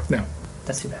flank? No.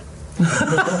 That's too bad.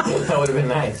 That would have been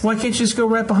nice. Why can't you just go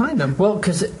right behind him? Well,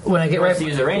 because when I get right, To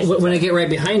use a range. When I get right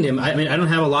behind him, I mean, I don't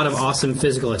have a lot of awesome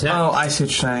physical attack. Oh, I see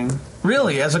what you're saying.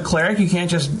 Really? As a cleric, you can't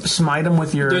just smite him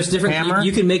with your There's different. hammer?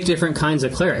 You can make different kinds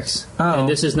of clerics, Oh. and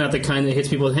this is not the kind that hits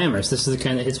people with hammers. This is the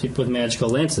kind that hits people with magical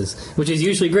lances, which is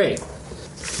usually great.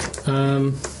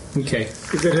 Okay,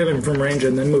 You could hit him from range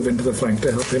and then move into the flank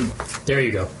to help him. there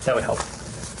you go. that would help.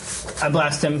 I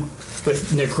blast him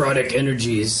with necrotic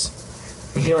energies.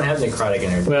 You don't have necrotic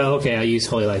energy. Well, okay, I'll use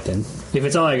holy light then. If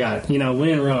it's all I got, win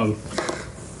in Rome.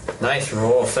 Nice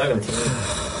roll,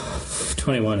 17.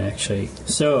 21 actually.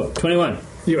 So 21.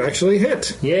 You actually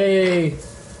hit. Yay!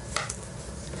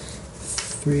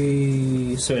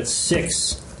 3. So it's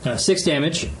 6. 6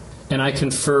 damage, and I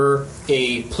confer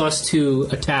a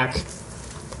 +2 attack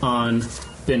on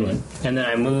Binwin, and then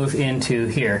I move into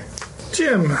here.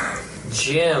 Jim.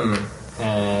 Jim.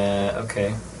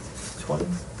 Okay. 20.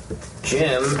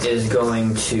 Jim is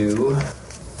going to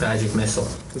magic missile.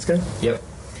 This guy? Yep.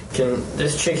 Can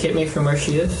this chick hit me from where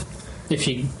she is? If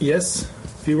she, Yes.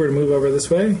 If you were to move over this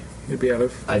way, you'd be out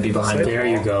of... I'd be behind the there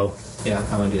you wall. go. Yeah,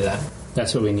 I want to do that.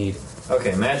 That's what we need.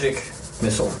 Okay, magic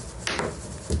missile.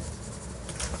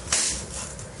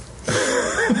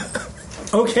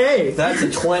 Okay. That's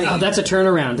a 20. Oh, that's a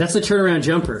turnaround. That's the turnaround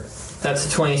jumper. That's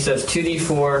a 20, so it's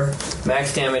 2d4.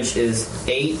 Max damage is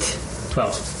 8,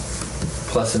 12.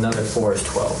 plus another 4 is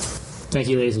 12. Thank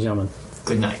you, ladies and gentlemen.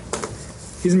 Good night.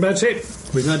 He's in bad shape.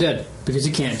 But he's not dead because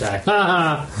he can't die.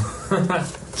 Ha ha!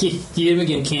 Hit him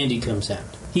again. Candy comes out.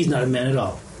 He's not a man at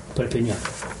all, but a pinata.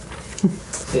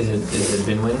 Is it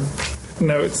Binwin?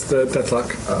 No, it's the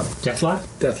Deathlock. Deathlock?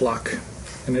 Deathlock.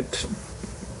 And it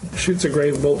shoots a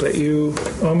grave bolt at you,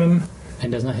 Omen.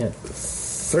 And does not hit.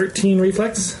 13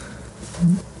 reflex.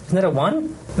 Isn't that a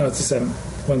 1? No, it's a 7.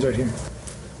 One's right here.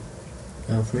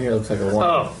 Oh, from here it looks like a 1.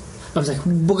 Oh, I was like,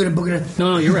 boogada.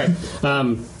 No, you're right.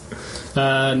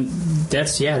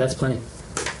 That's plenty.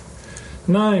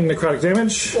 9 necrotic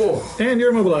damage. Oh. And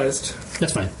you're immobilized.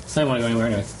 That's fine. I don't want to go anywhere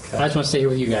anyway. I just want to stay here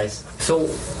with you guys. So,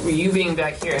 you being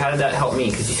back here, how did that help me?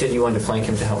 Because you said you wanted to flank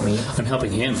him to help me. I'm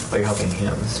helping him. But you're helping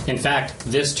him. In fact,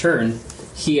 this turn,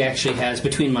 he actually has,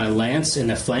 between my lance and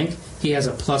the flank, he has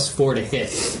a +4 to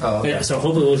hit. Oh, okay. So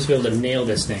hopefully we'll just be able to nail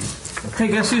this thing. Hey,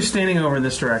 guess who's standing over in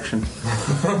this direction?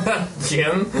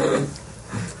 Jim?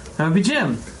 That would be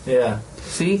Jim. Yeah.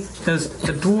 See? Because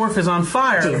the dwarf is on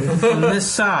fire from this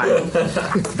side.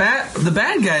 The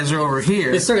bad guys are over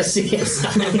here. Let's sort of see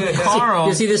it. Carl.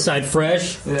 You see this side,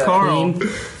 fresh, Carl. clean.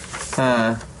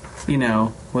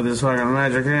 with his fucking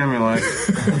magic amulet.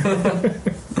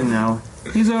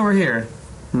 He's over here.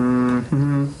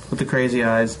 With the crazy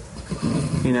eyes.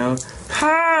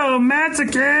 Oh,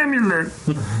 magic amulet.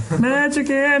 Magic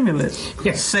amulet.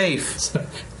 Yeah. Safe.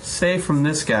 Safe from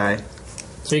this guy.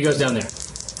 So he goes down there.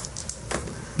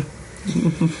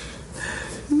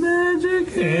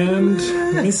 Magic And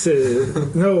amulet.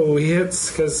 misses. No, he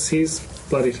hits because he's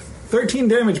bloodied. 13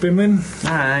 damage, Binman.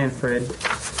 Alright, I ain't afraid.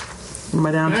 What am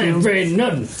I down I ain't to? afraid of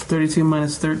nothing. 32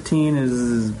 minus 13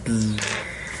 is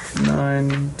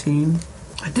 19.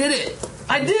 I did it,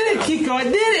 Kiko, I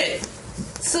did it!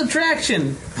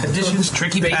 Subtraction. Addition's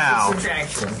tricky pal.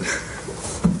 Subtraction.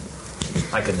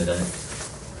 I couldn't have done it.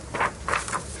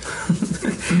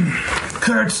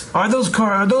 Kurtz, are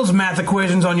those math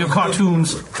equations on your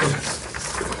cartoons?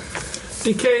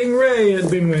 Decaying Ray at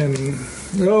Binman.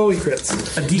 Oh, he crits.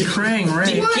 A decaying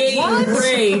ray.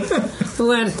 Ray.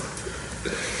 What?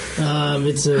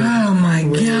 It's a. Oh my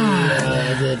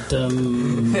god.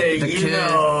 Hey,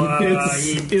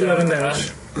 It's 11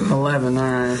 damage. 11,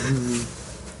 alright.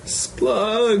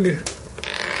 Splug.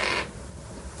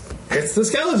 It's the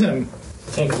skeleton.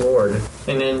 Thank Lord.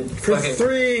 And then For fucking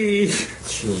 3.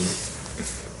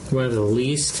 Jeez. One of the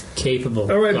least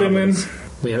capable. All right, goblins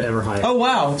Binman. we have ever hired. Oh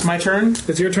wow, it's my turn.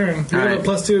 It's your turn. You have Alright. a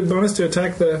 +2 bonus to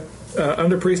attack the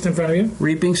under priest in front of you.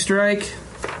 Reaping strike.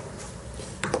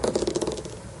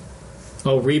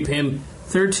 Oh, reap him.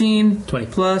 13 20.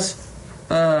 plus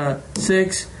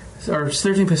 6, or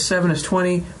 13 plus 7 is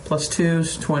 20, plus 2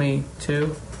 is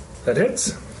 22. That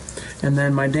hits. And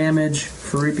then my damage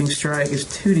for Reaping Strike is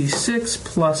 2d6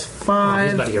 plus Oh, he's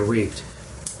 5. about to get reaped.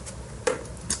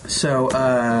 So,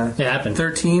 It happened.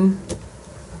 13.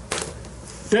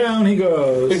 Down he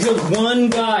goes. There goes one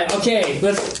guy. Okay,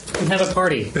 let's have a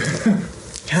party.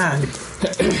 God.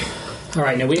 All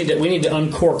right, now we need to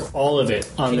uncork all of it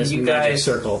on Can this you magic guys-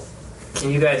 circle.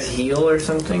 Can you guys heal or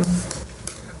something?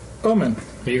 Omen.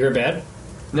 Are you good bad?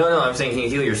 No, I'm saying can you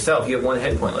heal yourself? You have 1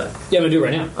 hit point left. Yeah, I'm gonna do it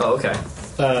right now. Oh, okay.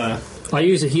 I'll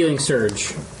use a healing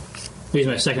surge. I'll use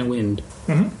my second wind.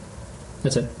 Mm-hmm.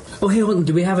 That's it. Oh, hey, hold on.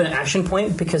 Do we have an action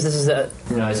point? Because this is a...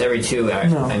 No, it's every 2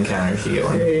 encounters you get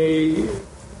one.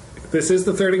 This is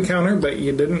the 3rd encounter, but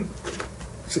you didn't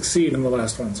succeed in the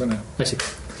last one, so no. I see.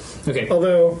 Okay.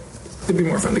 Although, it'd be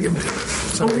more fun to give it to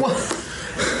somebody.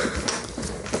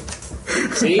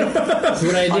 See? That's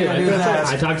what I do. I do that.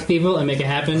 I talk to people. I make it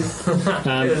happen.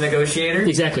 You're the negotiator?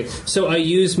 Exactly. So I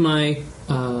use my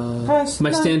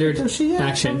standard negotiation.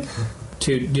 action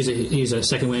to use a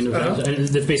second wind. And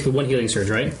that's basically one healing surge,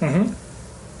 right? Mm-hmm.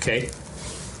 Okay.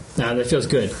 That feels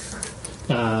good.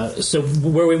 So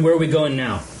where are we going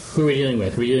now? Who are we dealing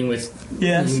with? Are we dealing with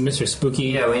Mr. Spooky?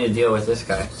 Yeah, we need to deal with this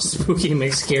guy. Spooky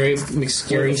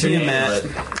McScary. Matt.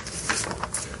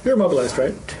 You're immobilized,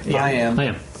 right? Yeah, I am. I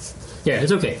am. Yeah,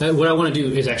 it's okay. What I want to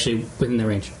do is actually within the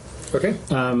range. Okay.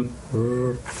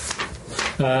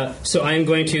 So I am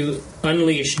going to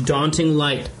unleash Daunting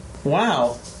Light.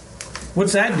 Wow.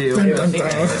 What's that do?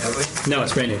 No,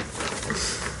 it's brand new.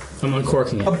 I'm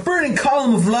uncorking A it. burning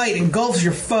column of light engulfs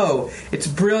your foe. Its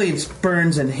brilliance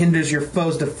burns and hinders your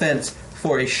foe's defense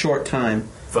for a short time.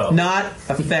 Foe. Not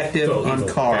effective Foe, on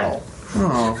evil, Carl.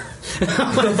 Oh.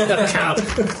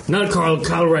 Not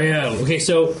Carl Royale. Okay,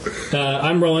 so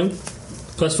I'm rolling.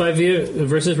 +5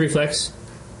 versus reflex.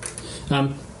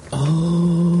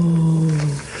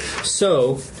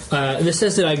 So this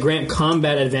says that I grant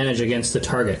combat advantage against the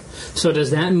target. So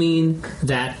does that mean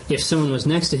that if someone was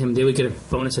next to him, they would get a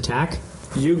bonus attack?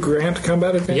 You grant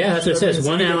combat advantage? Yeah, that's what it says.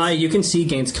 One Against- ally you can see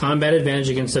gains combat advantage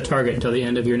against the target until the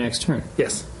end of your next turn.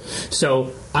 Yes.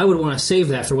 So I would want to save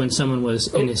that for when someone was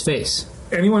in his face.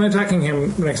 Anyone attacking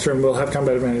him next turn will have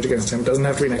combat advantage against him. Doesn't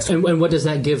have to be next turn. And what does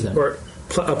that give them? Or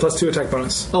a +2 attack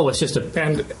bonus. Oh, it's just a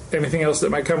And anything else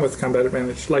that might come with combat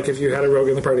advantage. Like if you had a rogue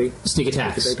in the party. sneak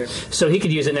attacks. Sneak attack. So he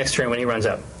could use it next turn when he runs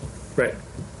up. Right.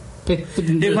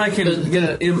 If I can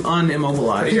get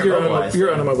unimmobilized. You're immobilized.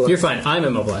 You're unimmobilized. You're fine. I'm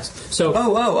immobilized. So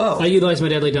I utilize my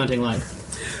deadly daunting light.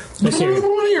 I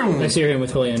sear him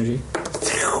with holy energy.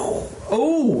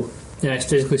 Oh. And I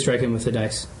physically strike him with the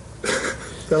dice.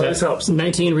 That always helps.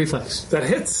 19 reflex. That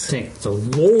hits. Thank the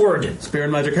Lord. Spirit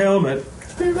magic helmet.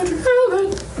 Hey,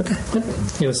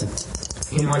 listen.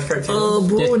 You can watch cartoons? Oh,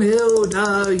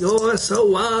 Brunhilde, you're so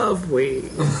lovely.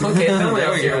 Okay, someone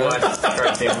else here watch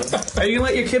cartoons. Are you gonna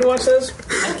let your kid watch those?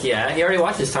 Heck yeah, he already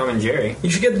watches Tom and Jerry. You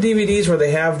should get the DVDs where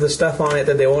they have the stuff on it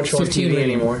that they won't show on 15 TV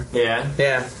rating. anymore. Yeah.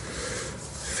 Yeah.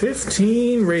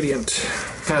 15 radiant.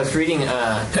 I was reading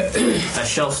a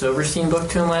Shel Silverstein book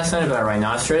to him last night about a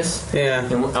rhinoceros. Yeah.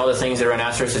 And all the things that a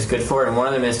rhinoceros is good for, and one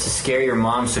of them is to scare your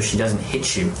mom so she doesn't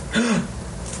hit you.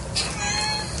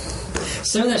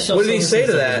 Some of that What did he say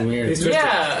to that? Weird.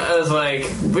 Yeah, I was like,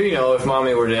 but if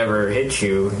mommy were to ever hit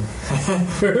you.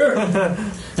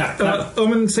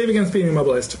 Omen, save against being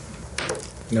immobilized.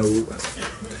 No.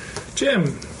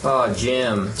 Jim. Oh,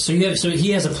 Jim. So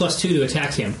he has a +2 to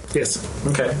attack him. Yes.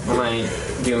 Okay, I'm going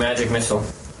to do magic missile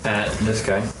at this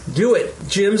guy. Do it.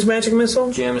 Jim's magic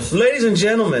missile? Jim's. Ladies and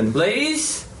gentlemen.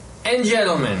 Ladies and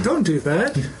gentlemen, Don't do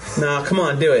that. Nah, come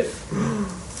on, do it.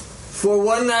 for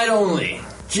one night only,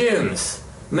 Jim's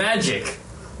magic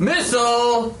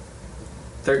missile.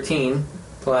 13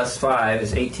 plus 5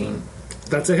 is 18.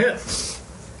 That's a hit.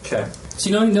 Okay. So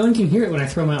no one can hear it when I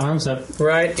throw my arms up,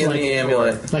 Right in Like- the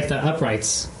amulet. like the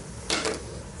uprights.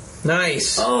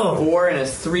 Nice. Oh, 4 and a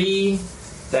 3,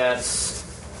 that's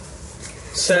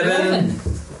 7.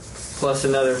 plus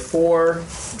another 4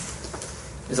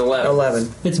 is 11.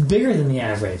 11. it's bigger than the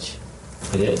average.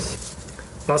 It is.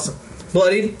 Awesome.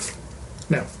 Bloodied.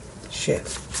 No. Shit.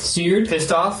 Seared,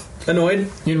 Pissed off, Annoyed.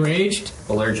 enraged,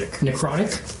 allergic.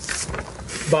 necrotic,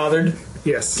 Bothered.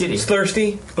 Yes. Giddy.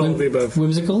 Thirsty. All of the above.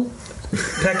 whimsical.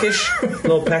 Peckish. A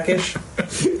little peckish.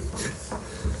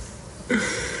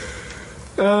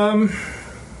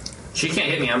 She can't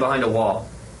hit me, I'm behind a wall.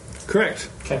 Correct.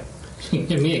 Okay.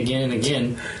 Hit me again and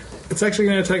again. It's actually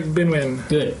going to attack Binwin.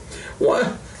 Good.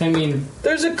 What? I mean,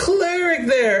 There's a cleric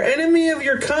there. Enemy of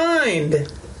your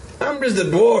kind. I'm just a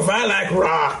dwarf. I like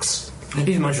rocks.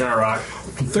 He's munching on a rock.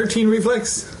 13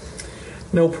 reflex.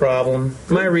 No problem.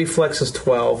 My reflex is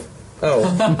 12.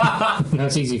 Oh,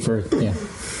 that's easy for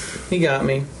he got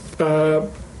me.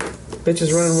 Bitch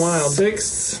is running wild.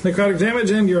 6 necrotic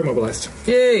damage, and you're immobilized.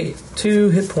 Yay! 2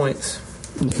 hit points.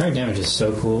 Necrotic damage is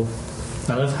so cool.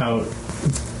 I love how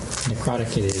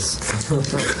necrotic it is.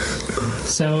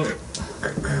 So,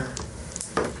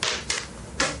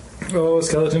 Oh,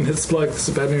 skeleton hits Splug. This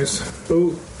is bad news.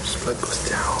 Oh, Spud goes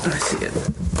down. I see it.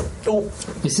 Oh,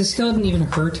 is this skeleton even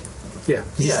hurt? yeah.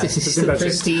 Yeah, Is he it's still about to-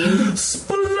 pristine?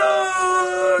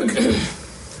 Splug!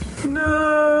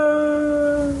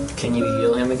 No. Can you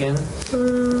heal him again?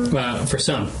 For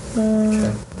some.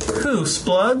 Who?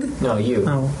 Splug? No, you.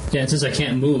 Oh. Yeah, it says I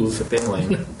can't move.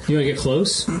 Binwin. You want to get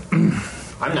close?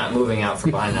 I'm not moving out from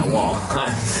behind that wall.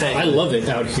 I'm saying. I love it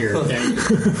out here. And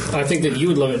I think that you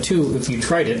would love it too if you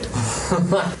tried it.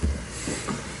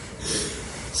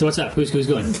 So what's up? Who's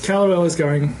going? Calarel is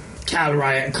going.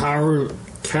 Calarel.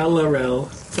 Calarel.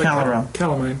 Calarel.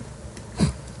 Calamine.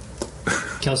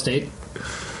 Cal State.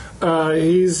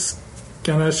 He's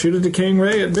gonna shoot a decaying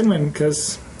ray at Binwin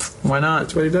because Why not?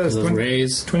 that's what he does. Those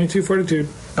rays. 22 fortitude.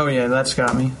 Oh yeah, that's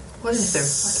got me. What is there?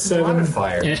 7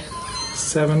 Modifier. Yeah.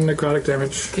 7 necrotic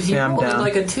damage. Because he Yeah, I'm rolled down.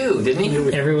 like a 2, didn't he?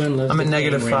 Everyone loves I'm at the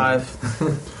negative ring. 5.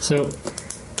 So,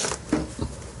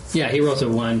 yeah, he rolls a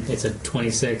 1. It's a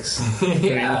 26.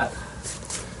 Yeah.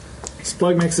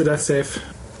 Splug makes a death save.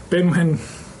 Binwin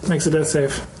makes a death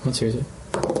save. What's yours?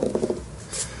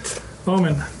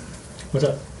 Omen. What's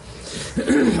up?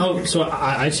 Oh, so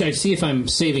I see if I'm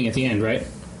saving at the end, right?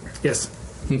 Yes.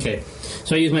 Okay.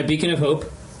 So I use my Beacon of Hope.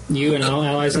 You and all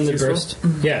allies in the That's burst.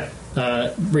 Yeah.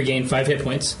 Regain 5 hit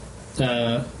points.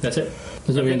 That's it.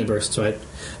 There's nobody in the burst, so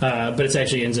but it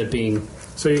actually ends up being...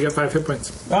 So you get 5 hit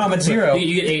points. Oh, I'm at 0.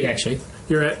 You get 8, actually.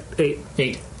 You're at 8.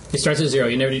 8. It starts at 0.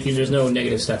 There's no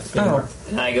negative stuff anymore.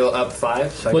 And I go up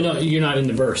 5. So Well, no, you're not in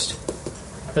the burst.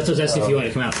 That's if you want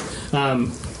to come out.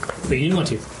 But you didn't want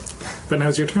to. But now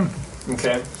it's your turn.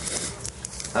 Okay.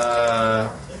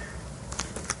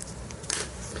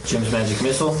 Jim's magic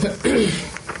missile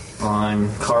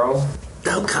on Carl.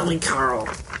 Don't call me Carl.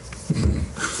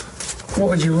 What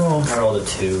would you roll? I rolled a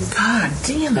 2. God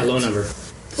damn A low number.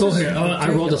 Oh, here. I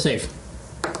rolled a save.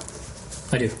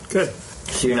 I do. Good.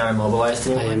 So you're not immobilized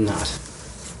I anymore? am not.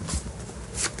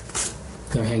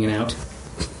 They're hanging out.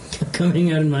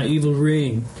 Coming out in my evil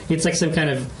ring. It's like some kind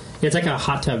of... It's like a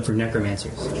hot tub for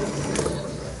necromancers.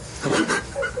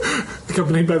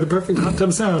 Accompanied by the perfect hot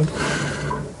tub sound.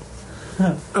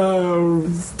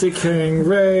 Decaying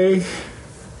ray.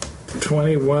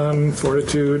 21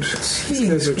 fortitude. These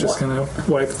guys are just gonna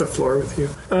wipe the floor with you.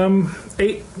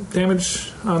 8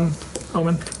 damage on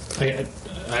Omen.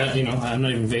 I'm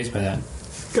not even phased by that.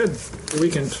 Good. You're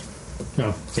weakened.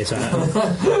 Oh, okay, so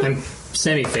I'm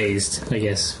semi-phased, I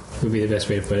guess, would be the best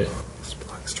way to put it.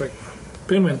 Strike.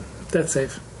 Binwin. Death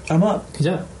save. I'm up. He's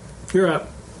up. You're up.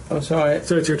 Oh, sorry.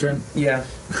 So it's your turn. Yeah.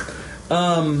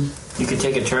 You could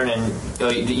take a turn and... Oh,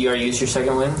 you already used your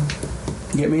second win?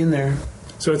 Get me in there.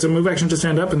 So it's a move action to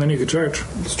stand up, and then you could charge.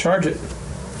 Let's charge it.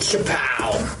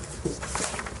 Chapow!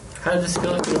 How did this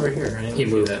go over here? I didn't He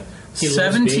do moved. that. He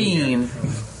loves being 17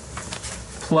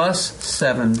 plus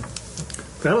 7.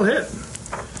 That'll hit.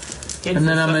 And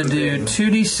then I'm going to do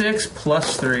 2d6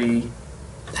 plus 3.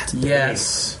 That's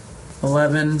Yes.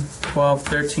 11, 12,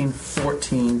 13,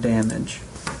 14 damage.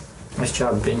 Nice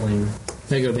job, Binling.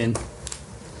 There you go, Ben.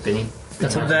 Binny.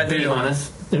 That's what that Binny did.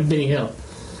 Honest. Benny Hill.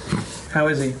 How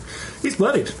is he? He's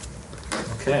bloodied.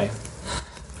 Okay.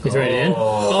 He's ready in.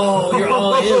 Oh, You're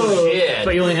all in. shit.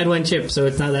 But you only had one chip, so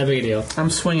it's not that big a deal. I'm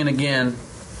swinging again.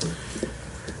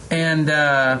 And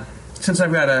since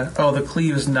I've got the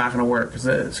cleave is not going to work because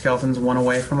the skeleton's one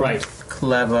away from him. Right.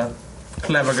 Clever.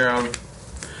 Clever girl.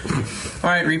 All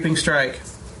right, Reaping Strike.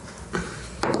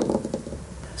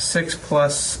 6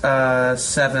 plus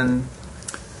 7.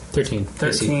 13.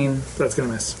 13. That's going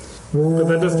to miss. But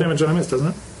that does damage on a miss, doesn't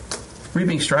it?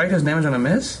 Reaping Strike does damage on a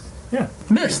miss? Yeah.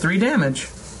 Miss, 3 damage.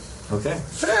 Okay.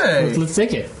 Hey! Let's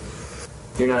take it.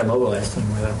 You're not immobilized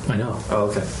anymore, though. I know. Oh,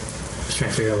 okay. Just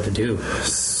trying to figure out what to do.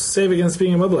 Save against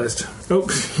being immobilized. Oh,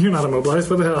 you're not immobilized.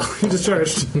 What the hell? You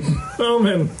discharged. Oh,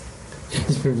 man.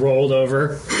 He's been rolled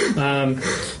over.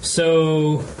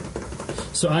 So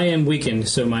I am weakened.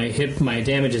 So my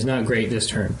damage is not great this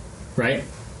turn, right?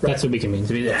 That's what weaken means.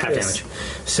 To be half Yes. damage.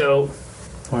 So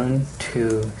 1,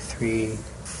 2, 3,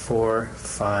 4,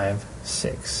 5,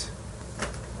 6.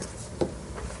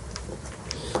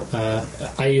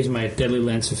 I use my deadly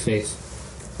lance of faith.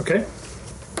 Okay.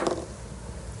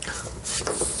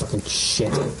 Fucking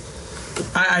shit!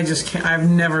 I just can't. I've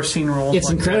never seen rolls. It's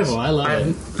like incredible. this. I love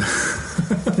it.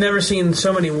 I've never seen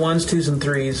so many 1s, 2s, and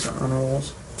 3s on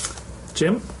rolls.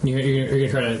 Jim? You're gonna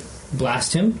try to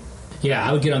blast him? Yeah,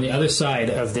 I would get on the other side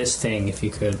of this thing if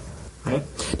you could. Right.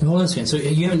 Now, hold on a second. So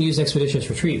you haven't used Expeditious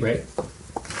Retreat, right?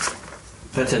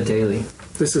 That's a daily.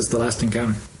 This is the last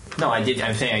encounter. No, I did.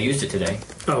 I'm saying I used it today.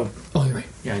 Oh, Oh, you're right.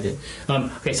 Yeah, I did.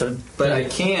 Okay, so But I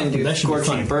can do That should be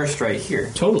Scorching fine. Burst right here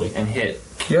totally. and hit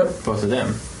Yep. both of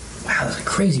them. Wow, that's a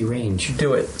crazy range.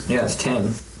 Do it. Yeah, it's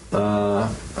 10.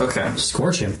 Okay.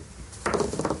 Scorch him.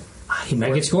 He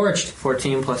might get scorched.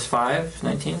 14 plus 5,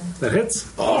 19. that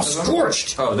hits. Oh,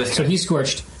 scorched! Oh, this So guy. he's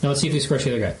scorched. Now let's see if he scorched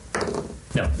the other guy.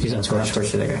 No, he's not Not scorched.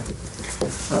 scorched the other guy.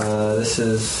 This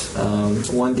is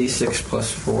 1d6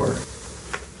 plus 4.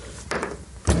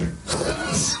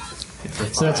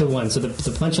 So that's a 1. So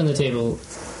the punch on the table,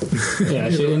 yeah,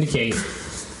 should indicate.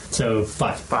 So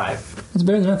 5. 5. It's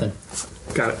better than nothing.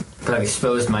 Got it. But I've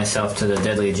exposed myself to the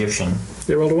deadly Egyptian.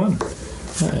 They rolled a 1.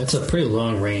 It's a pretty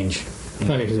long range.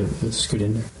 Okay, because it's scoot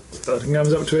in there. Skeleton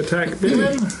comes up to attack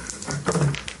Benjamin. I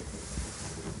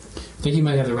think you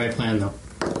might have the right plan, though.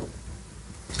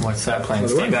 What's that plan?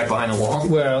 Another Stay one? back behind the wall?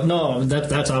 Well, no,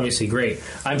 that's obviously great.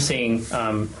 I'm saying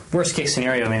worst case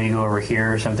scenario, maybe go over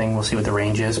here or something. We'll see what the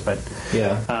range is, but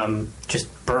Yeah. just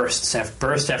burst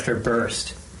after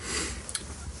burst.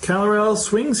 Calorel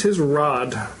swings his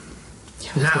rod.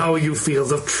 Now you feel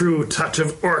the true touch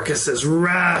of Orcus's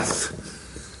wrath.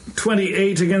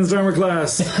 28 against armor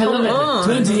class. I love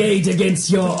it. 28 against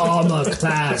your armor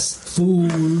class, fool.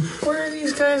 Where are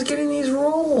these guys getting these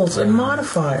rolls and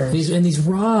modifiers? These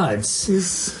rods. He's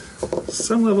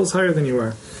some levels higher than you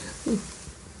are.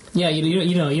 Yeah,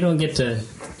 you don't get to.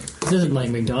 This isn't like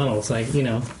McDonald's. Like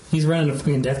he's running a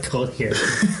fucking death cult here.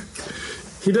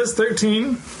 He does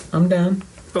 13. I'm down.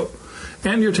 Oh,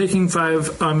 and you're taking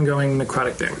 5 ongoing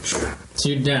necrotic damage. So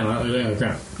you're down on the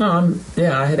ground.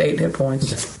 No, I had 8 hit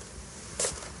points.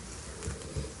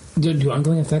 Do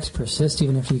ongoing effects persist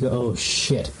even after you go? Oh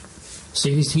shit! So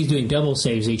he's doing double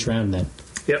saves each round then.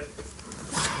 Yep.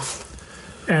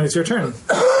 And it's your turn.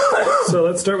 So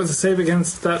let's start with a save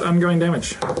against that ongoing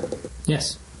damage.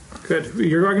 Yes, Good.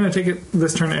 You're going to take it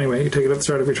this turn anyway. You take it at the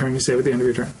start of your turn. You save at the end of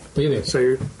your turn. but you'll be okay. So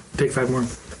you take 5 more.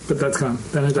 But that's gone.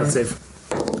 Then it does save.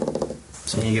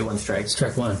 And you get 1 strike.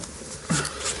 Strike 1.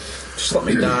 Just let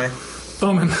me die.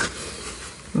 Oh, man.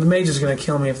 The mage is going to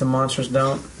kill me if the monsters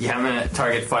don't. Yeah, I'm going to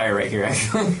target fire right here,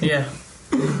 actually. Yeah.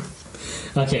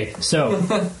 Okay, so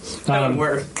That would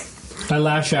work. I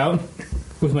lash out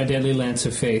with my deadly lance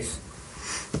of faith.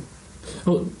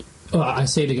 Oh, I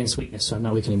saved against weakness, so I'm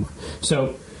not weak anymore.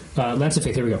 So lance of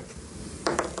faith. Here we go.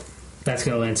 That's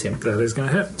going to lance him That is going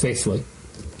to hit. faithfully.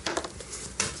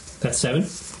 That's 7.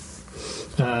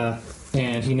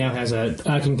 And he now has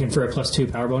I can confer a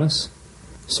 +2 power bonus,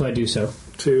 so I do so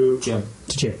To Jim.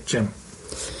 to Jim. Jim.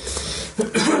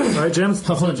 All right, Jim.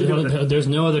 Hold on, there's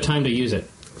no other time to use it.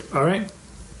 All right.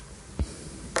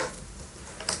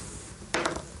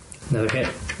 Another hit.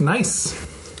 Nice.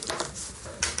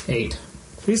 8.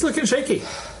 He's looking shaky.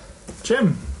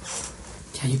 Jim.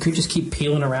 Yeah, you could just keep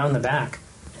peeling around the back,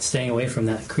 staying away from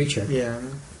that creature. Yeah.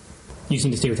 You just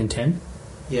need to stay within 10.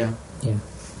 Yeah. Yeah.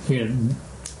 You're gonna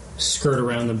skirt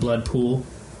around the blood pool.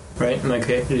 Right? I'm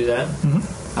okay to do that.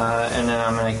 Mm-hmm. And then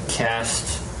I'm going to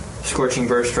cast Scorching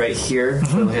Burst right here.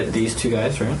 So it'll hit these two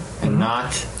guys, right? And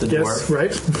not the dwarf. Yes,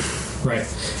 right. Right.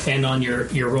 And on your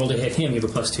roll to hit him, you have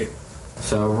a +2.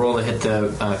 So roll to hit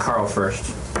the Carl first.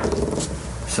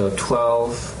 So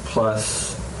 12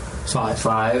 plus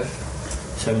 5.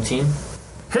 17.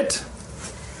 Hit.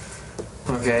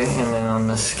 Okay, and then on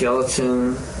the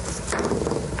skeleton,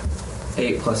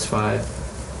 8 plus 5,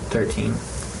 13.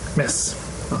 Miss.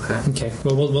 Okay. Okay.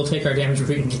 Well, we'll take our damage if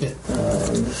we can get it.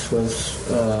 This was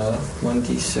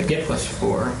 1d6 Yep. plus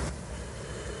 4.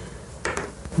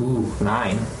 Ooh.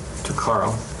 9 to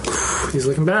Carl. He's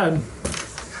looking bad.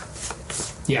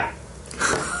 Yeah.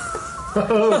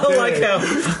 I like how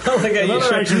you Another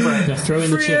shot action point. Now throw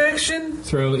in the free chip. action.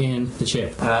 Throw in the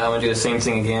chip. I'm going to do the same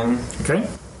thing again. Okay.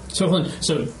 So hold on.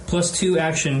 So +2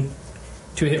 action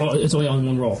to hit. Oh, it's only on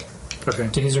one roll. Okay.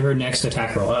 To his or her next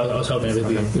attack roll. I was hoping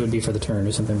it would be for the turn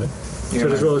or something, but So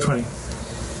just roll a 20.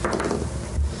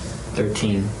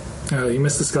 13. You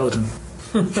missed the skeleton.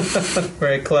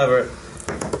 Very clever.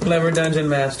 Clever dungeon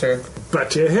master.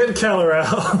 But you hit Caloral.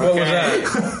 What was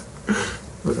that?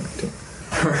 With a 19.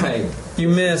 Alright. You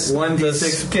missed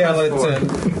 1d6 the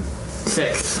plus skeleton.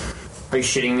 6. Are you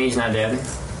shitting me? He's not dead?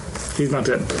 He's not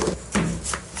dead.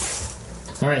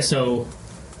 all right. So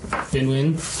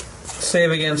Binwin.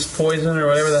 Save against poison or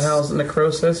whatever the hell's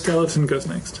necrosis. Skeleton goes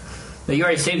next. No, you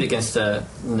already saved against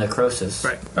necrosis.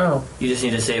 Right. Oh, You just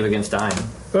need to save against dying.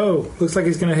 Oh, looks like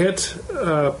he's going to hit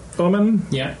Omen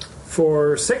Yeah.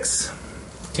 for 6,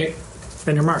 Okay.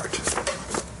 and you're marked.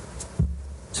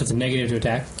 So it's a negative to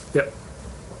attack. Yep.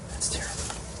 That's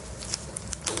terrible.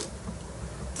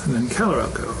 And then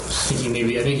Caloral goes. I think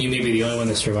you may be the only one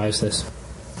that survives this.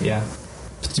 Yeah.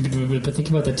 But think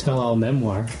about the tell-all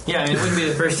memoir. Yeah, I mean, it wouldn't be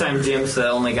the first time Jim's the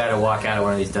only guy to walk out of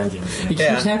one of these dungeons. You know? It Yeah.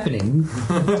 keeps happening.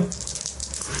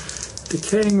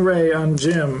 Decaying Ray on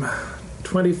Jim.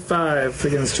 25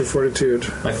 against your fortitude.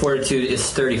 My fortitude is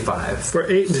 35. For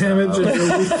 8 damage and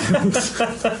you're weakened.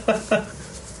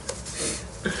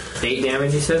 8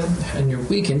 damage, you said? And you're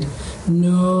weakened.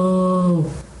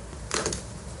 No.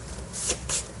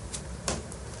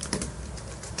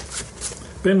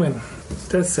 Binwin.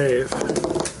 Death save.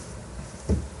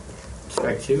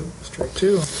 Strike 2. Strike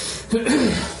 2.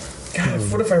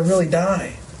 God, what if I really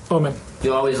die? Omen.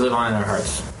 You'll always live on in our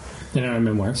hearts. In our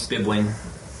memoirs. Bibwin.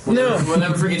 No. We'll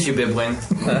never forget you, Bibwin.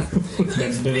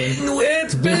 It's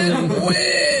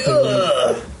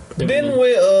Binwilla.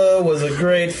 Binwilla was a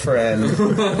great friend.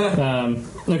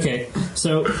 Okay,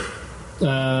 so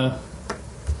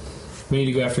we need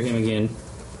to go after him again.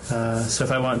 So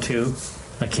if I want to,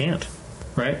 I can't.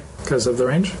 Right? Because of the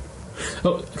range?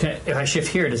 Oh, okay. If I shift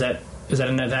here, is that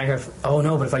an attack? Oh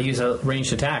no! But if I use a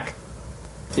ranged attack,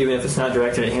 Even if it's not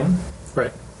directed at him?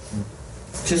 Right.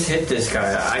 Just hit this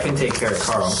guy. I can take care of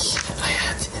Carl. I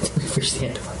have to reach the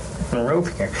end of a rope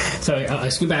here. So I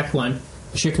scoot back 1,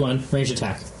 shift 1, ranged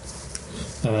attack.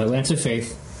 Lance of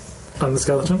Faith. On the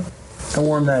skeleton? I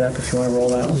warmed that up if you want to roll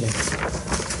that one.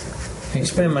 Yeah.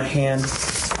 It's been in my hand.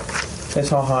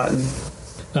 It's all hot and...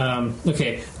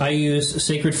 Okay, I use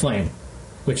Sacred Flame,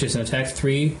 which is an attack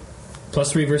 3,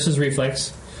 +3 versus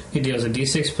reflex. It deals a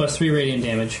d6 +3 radiant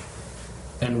damage,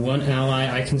 and one ally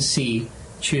I can see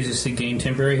chooses to gain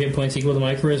temporary hit points equal to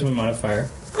my charisma modifier.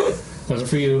 Those are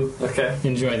for you. Okay.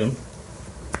 Enjoy them.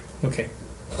 Okay.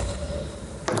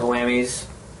 No whammies.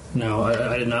 No,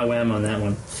 I did not wham on that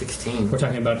one. 16. We're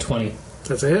talking about 20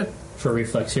 That's a hit. for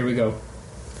reflex. Here we go.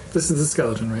 This is the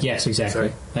skeleton, right? Yes,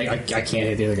 exactly. I can't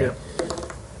hit the other guy. Yeah.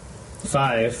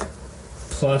 5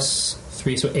 plus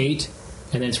 3, so 8,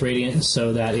 and then it's radiant,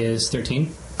 so that is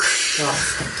 13.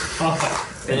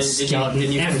 Oh, And and skeleton.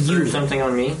 did you F confer you. something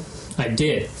on me? I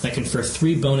did. I confer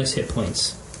 3 bonus hit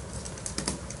points.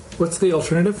 What's the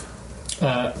alternative?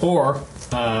 Or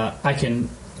I can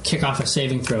kick off a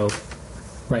saving throw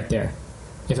right there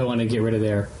if I want to get rid of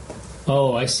their...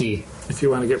 Oh, I see. If you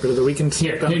want to get rid of the weakened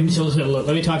Here, stun. so look,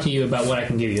 let me talk to you about what I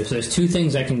can give you. So there's 2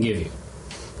 things I can give you.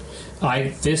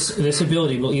 This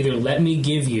ability will either let me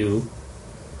give you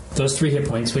those 3 hit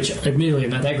points, which admittedly are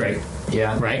not that great,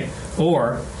 Yeah. right?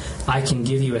 Or I can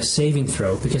give you a saving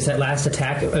throw because that last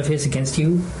attack of his against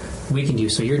you weakened you.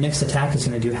 So your next attack is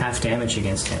going to do half damage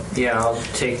against him. Yeah, I'll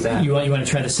take that. You want to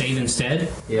try to save instead?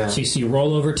 Yeah. So you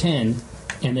roll over 10,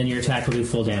 and then your attack will do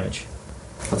full damage.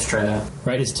 Let's try that.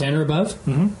 Right? It's 10 or above?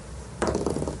 Mm-hmm.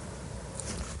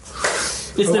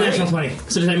 It's the natural 20.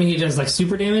 So does that mean he does like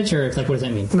super damage, or like what does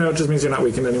that mean? No, it just means you're not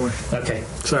weakened anymore. Okay.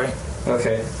 Sorry.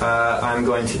 Okay. I'm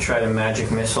going to try to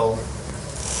magic missile.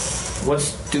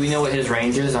 Do we know what his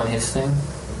range is on his thing?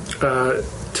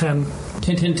 10.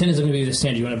 10 is going to be the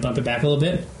standard. You want to bump it back a little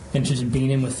bit and just beat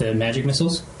him with the magic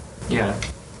missiles? Yeah.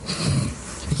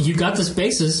 You got the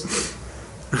spaces.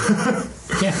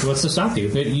 Yeah, what's to stop you?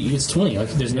 It's 20. Like,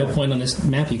 there's no point on this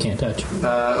map you can't touch.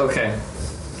 Okay.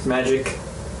 Magic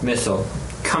missile.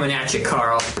 Coming at you,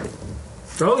 Carl.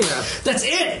 Oh, yeah. That's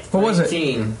it! What was it?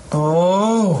 19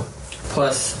 Oh.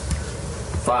 plus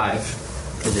 5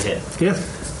 is a hit. Yeah.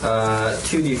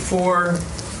 2d4.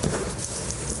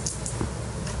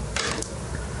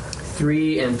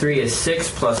 3 and 3 is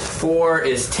 6 plus 4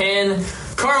 is 10.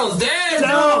 Carl's dead!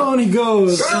 Down he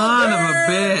goes. Son of a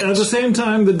bitch. At the same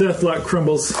time, the deathlock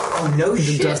crumbles. Oh, no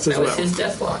shit. dust as That was well. his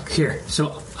deathlock. Here,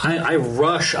 so I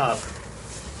rush up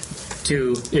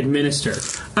to administer.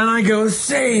 And I go,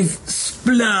 save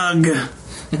Splug.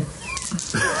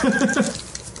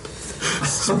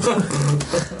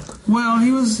 Well,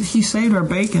 he saved our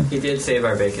bacon. He did save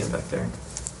our bacon back there.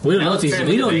 We don't know if Turn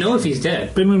into bacon. he's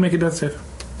dead. Benwood, make a death save.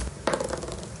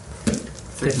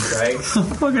 3 strikes.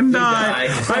 Fucking die.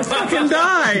 Die. I fucking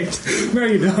die. No,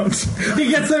 you don't. He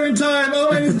gets there in time. Oh,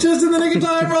 and it's just in the nick of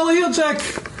time. Roll a heal check.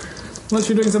 Unless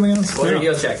you're doing something else. What are your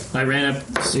heal check? I ran up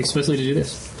explicitly to do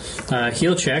this.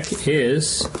 Heal check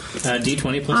is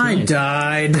D20 plus 9. I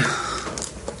died.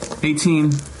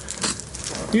 18.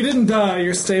 You didn't die.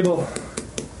 You're stable.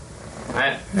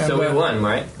 Alright, so we won,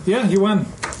 right? Yeah, you won.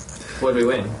 What did we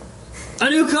win? A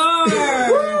new car!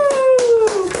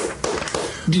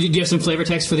 Do you have some flavor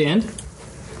text for the end?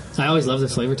 I always love the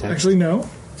flavor text. Actually, no.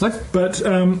 What? But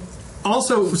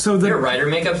also, so Your the writer,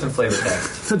 make up some flavor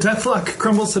text. deathlock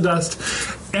crumbles to dust,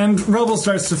 and rubble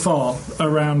starts to fall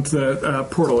around the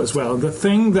portal as well. The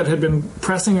thing that had been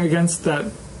pressing against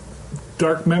that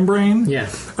dark membrane, Yeah.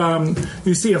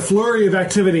 you see a flurry of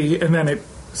activity, and then it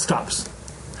stops.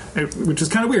 Which is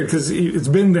kind of weird, because it's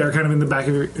been there kind of in the back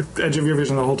of your edge of your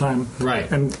vision the whole time. Right.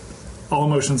 And all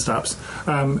motion stops.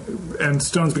 And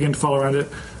stones begin to fall around it.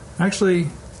 Actually,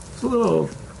 it's a little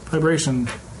vibration.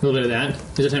 A little bit of that.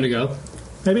 Is it time to go?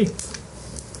 Maybe.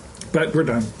 But we're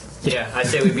done. Yeah, I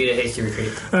say we beat a hasty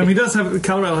retreat. He does have...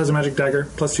 Calorel has a magic dagger,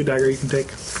 +2 dagger you can take.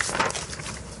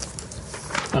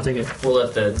 I'll take it. We'll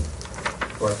let the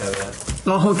work out of that.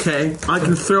 Oh, okay. I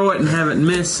can throw it and have it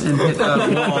miss and hit a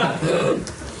wall.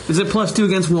 Is it +2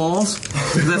 against walls?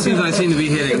 That seems like I seem to be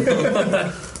hitting.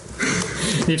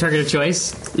 Your target of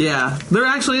choice? Yeah. There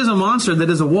actually is a monster that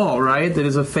is a wall, right? That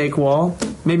is a fake wall.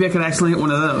 Maybe I could actually hit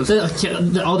one of those.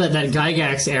 All that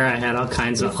Gygax era had all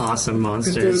kinds of awesome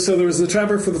monsters. So there was the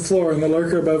trapper for the floor and the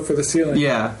lurker above for the ceiling.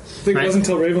 Yeah. I think it wasn't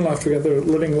until Ravenloft we got the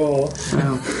living wall.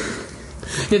 Wow.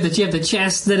 You have the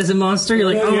chest that is a monster. You're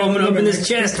like, Yeah, oh, yeah, I'm going to open the this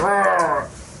chest.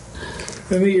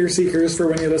 Then the ear seekers for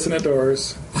when you listen at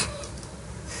doors.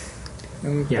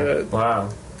 And, Yeah. Wow.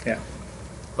 yeah.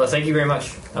 Well, thank you very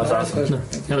much. That was awesome.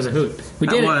 That was a hoot. We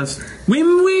That did it. was. We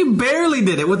barely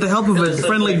did it with the help of a That's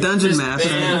friendly like dungeon fist master.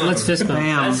 bam. Let's fist bump.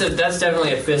 Bam. That's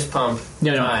definitely a fist pump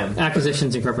No, time.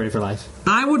 Acquisitions Incorporated for life.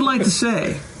 I would like to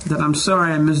say that I'm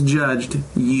sorry I misjudged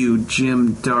you,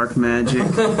 Jim Dark Magic.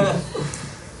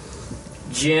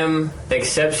 Jim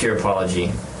accepts your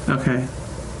apology. Okay.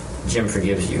 Jim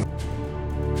forgives you.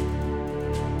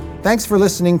 Thanks for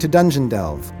listening to Dungeon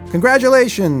Delve.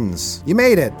 Congratulations! You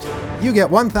made it! You get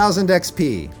 1000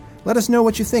 XP. Let us know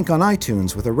what you think on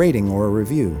iTunes with a rating or a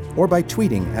review, or by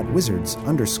tweeting at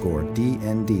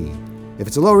wizards_DND. If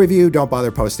it's a low review, don't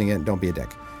bother posting it, don't be a dick.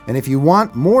 And if you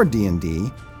want more D&D,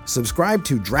 subscribe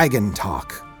to Dragon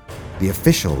Talk, the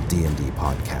official D&D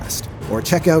podcast, or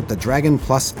check out the Dragon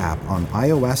Plus app on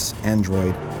iOS,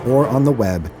 Android, or on the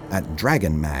web at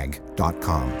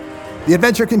dragonmag.com. The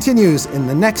adventure continues in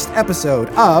the next episode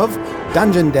of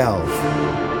Dungeon Delve.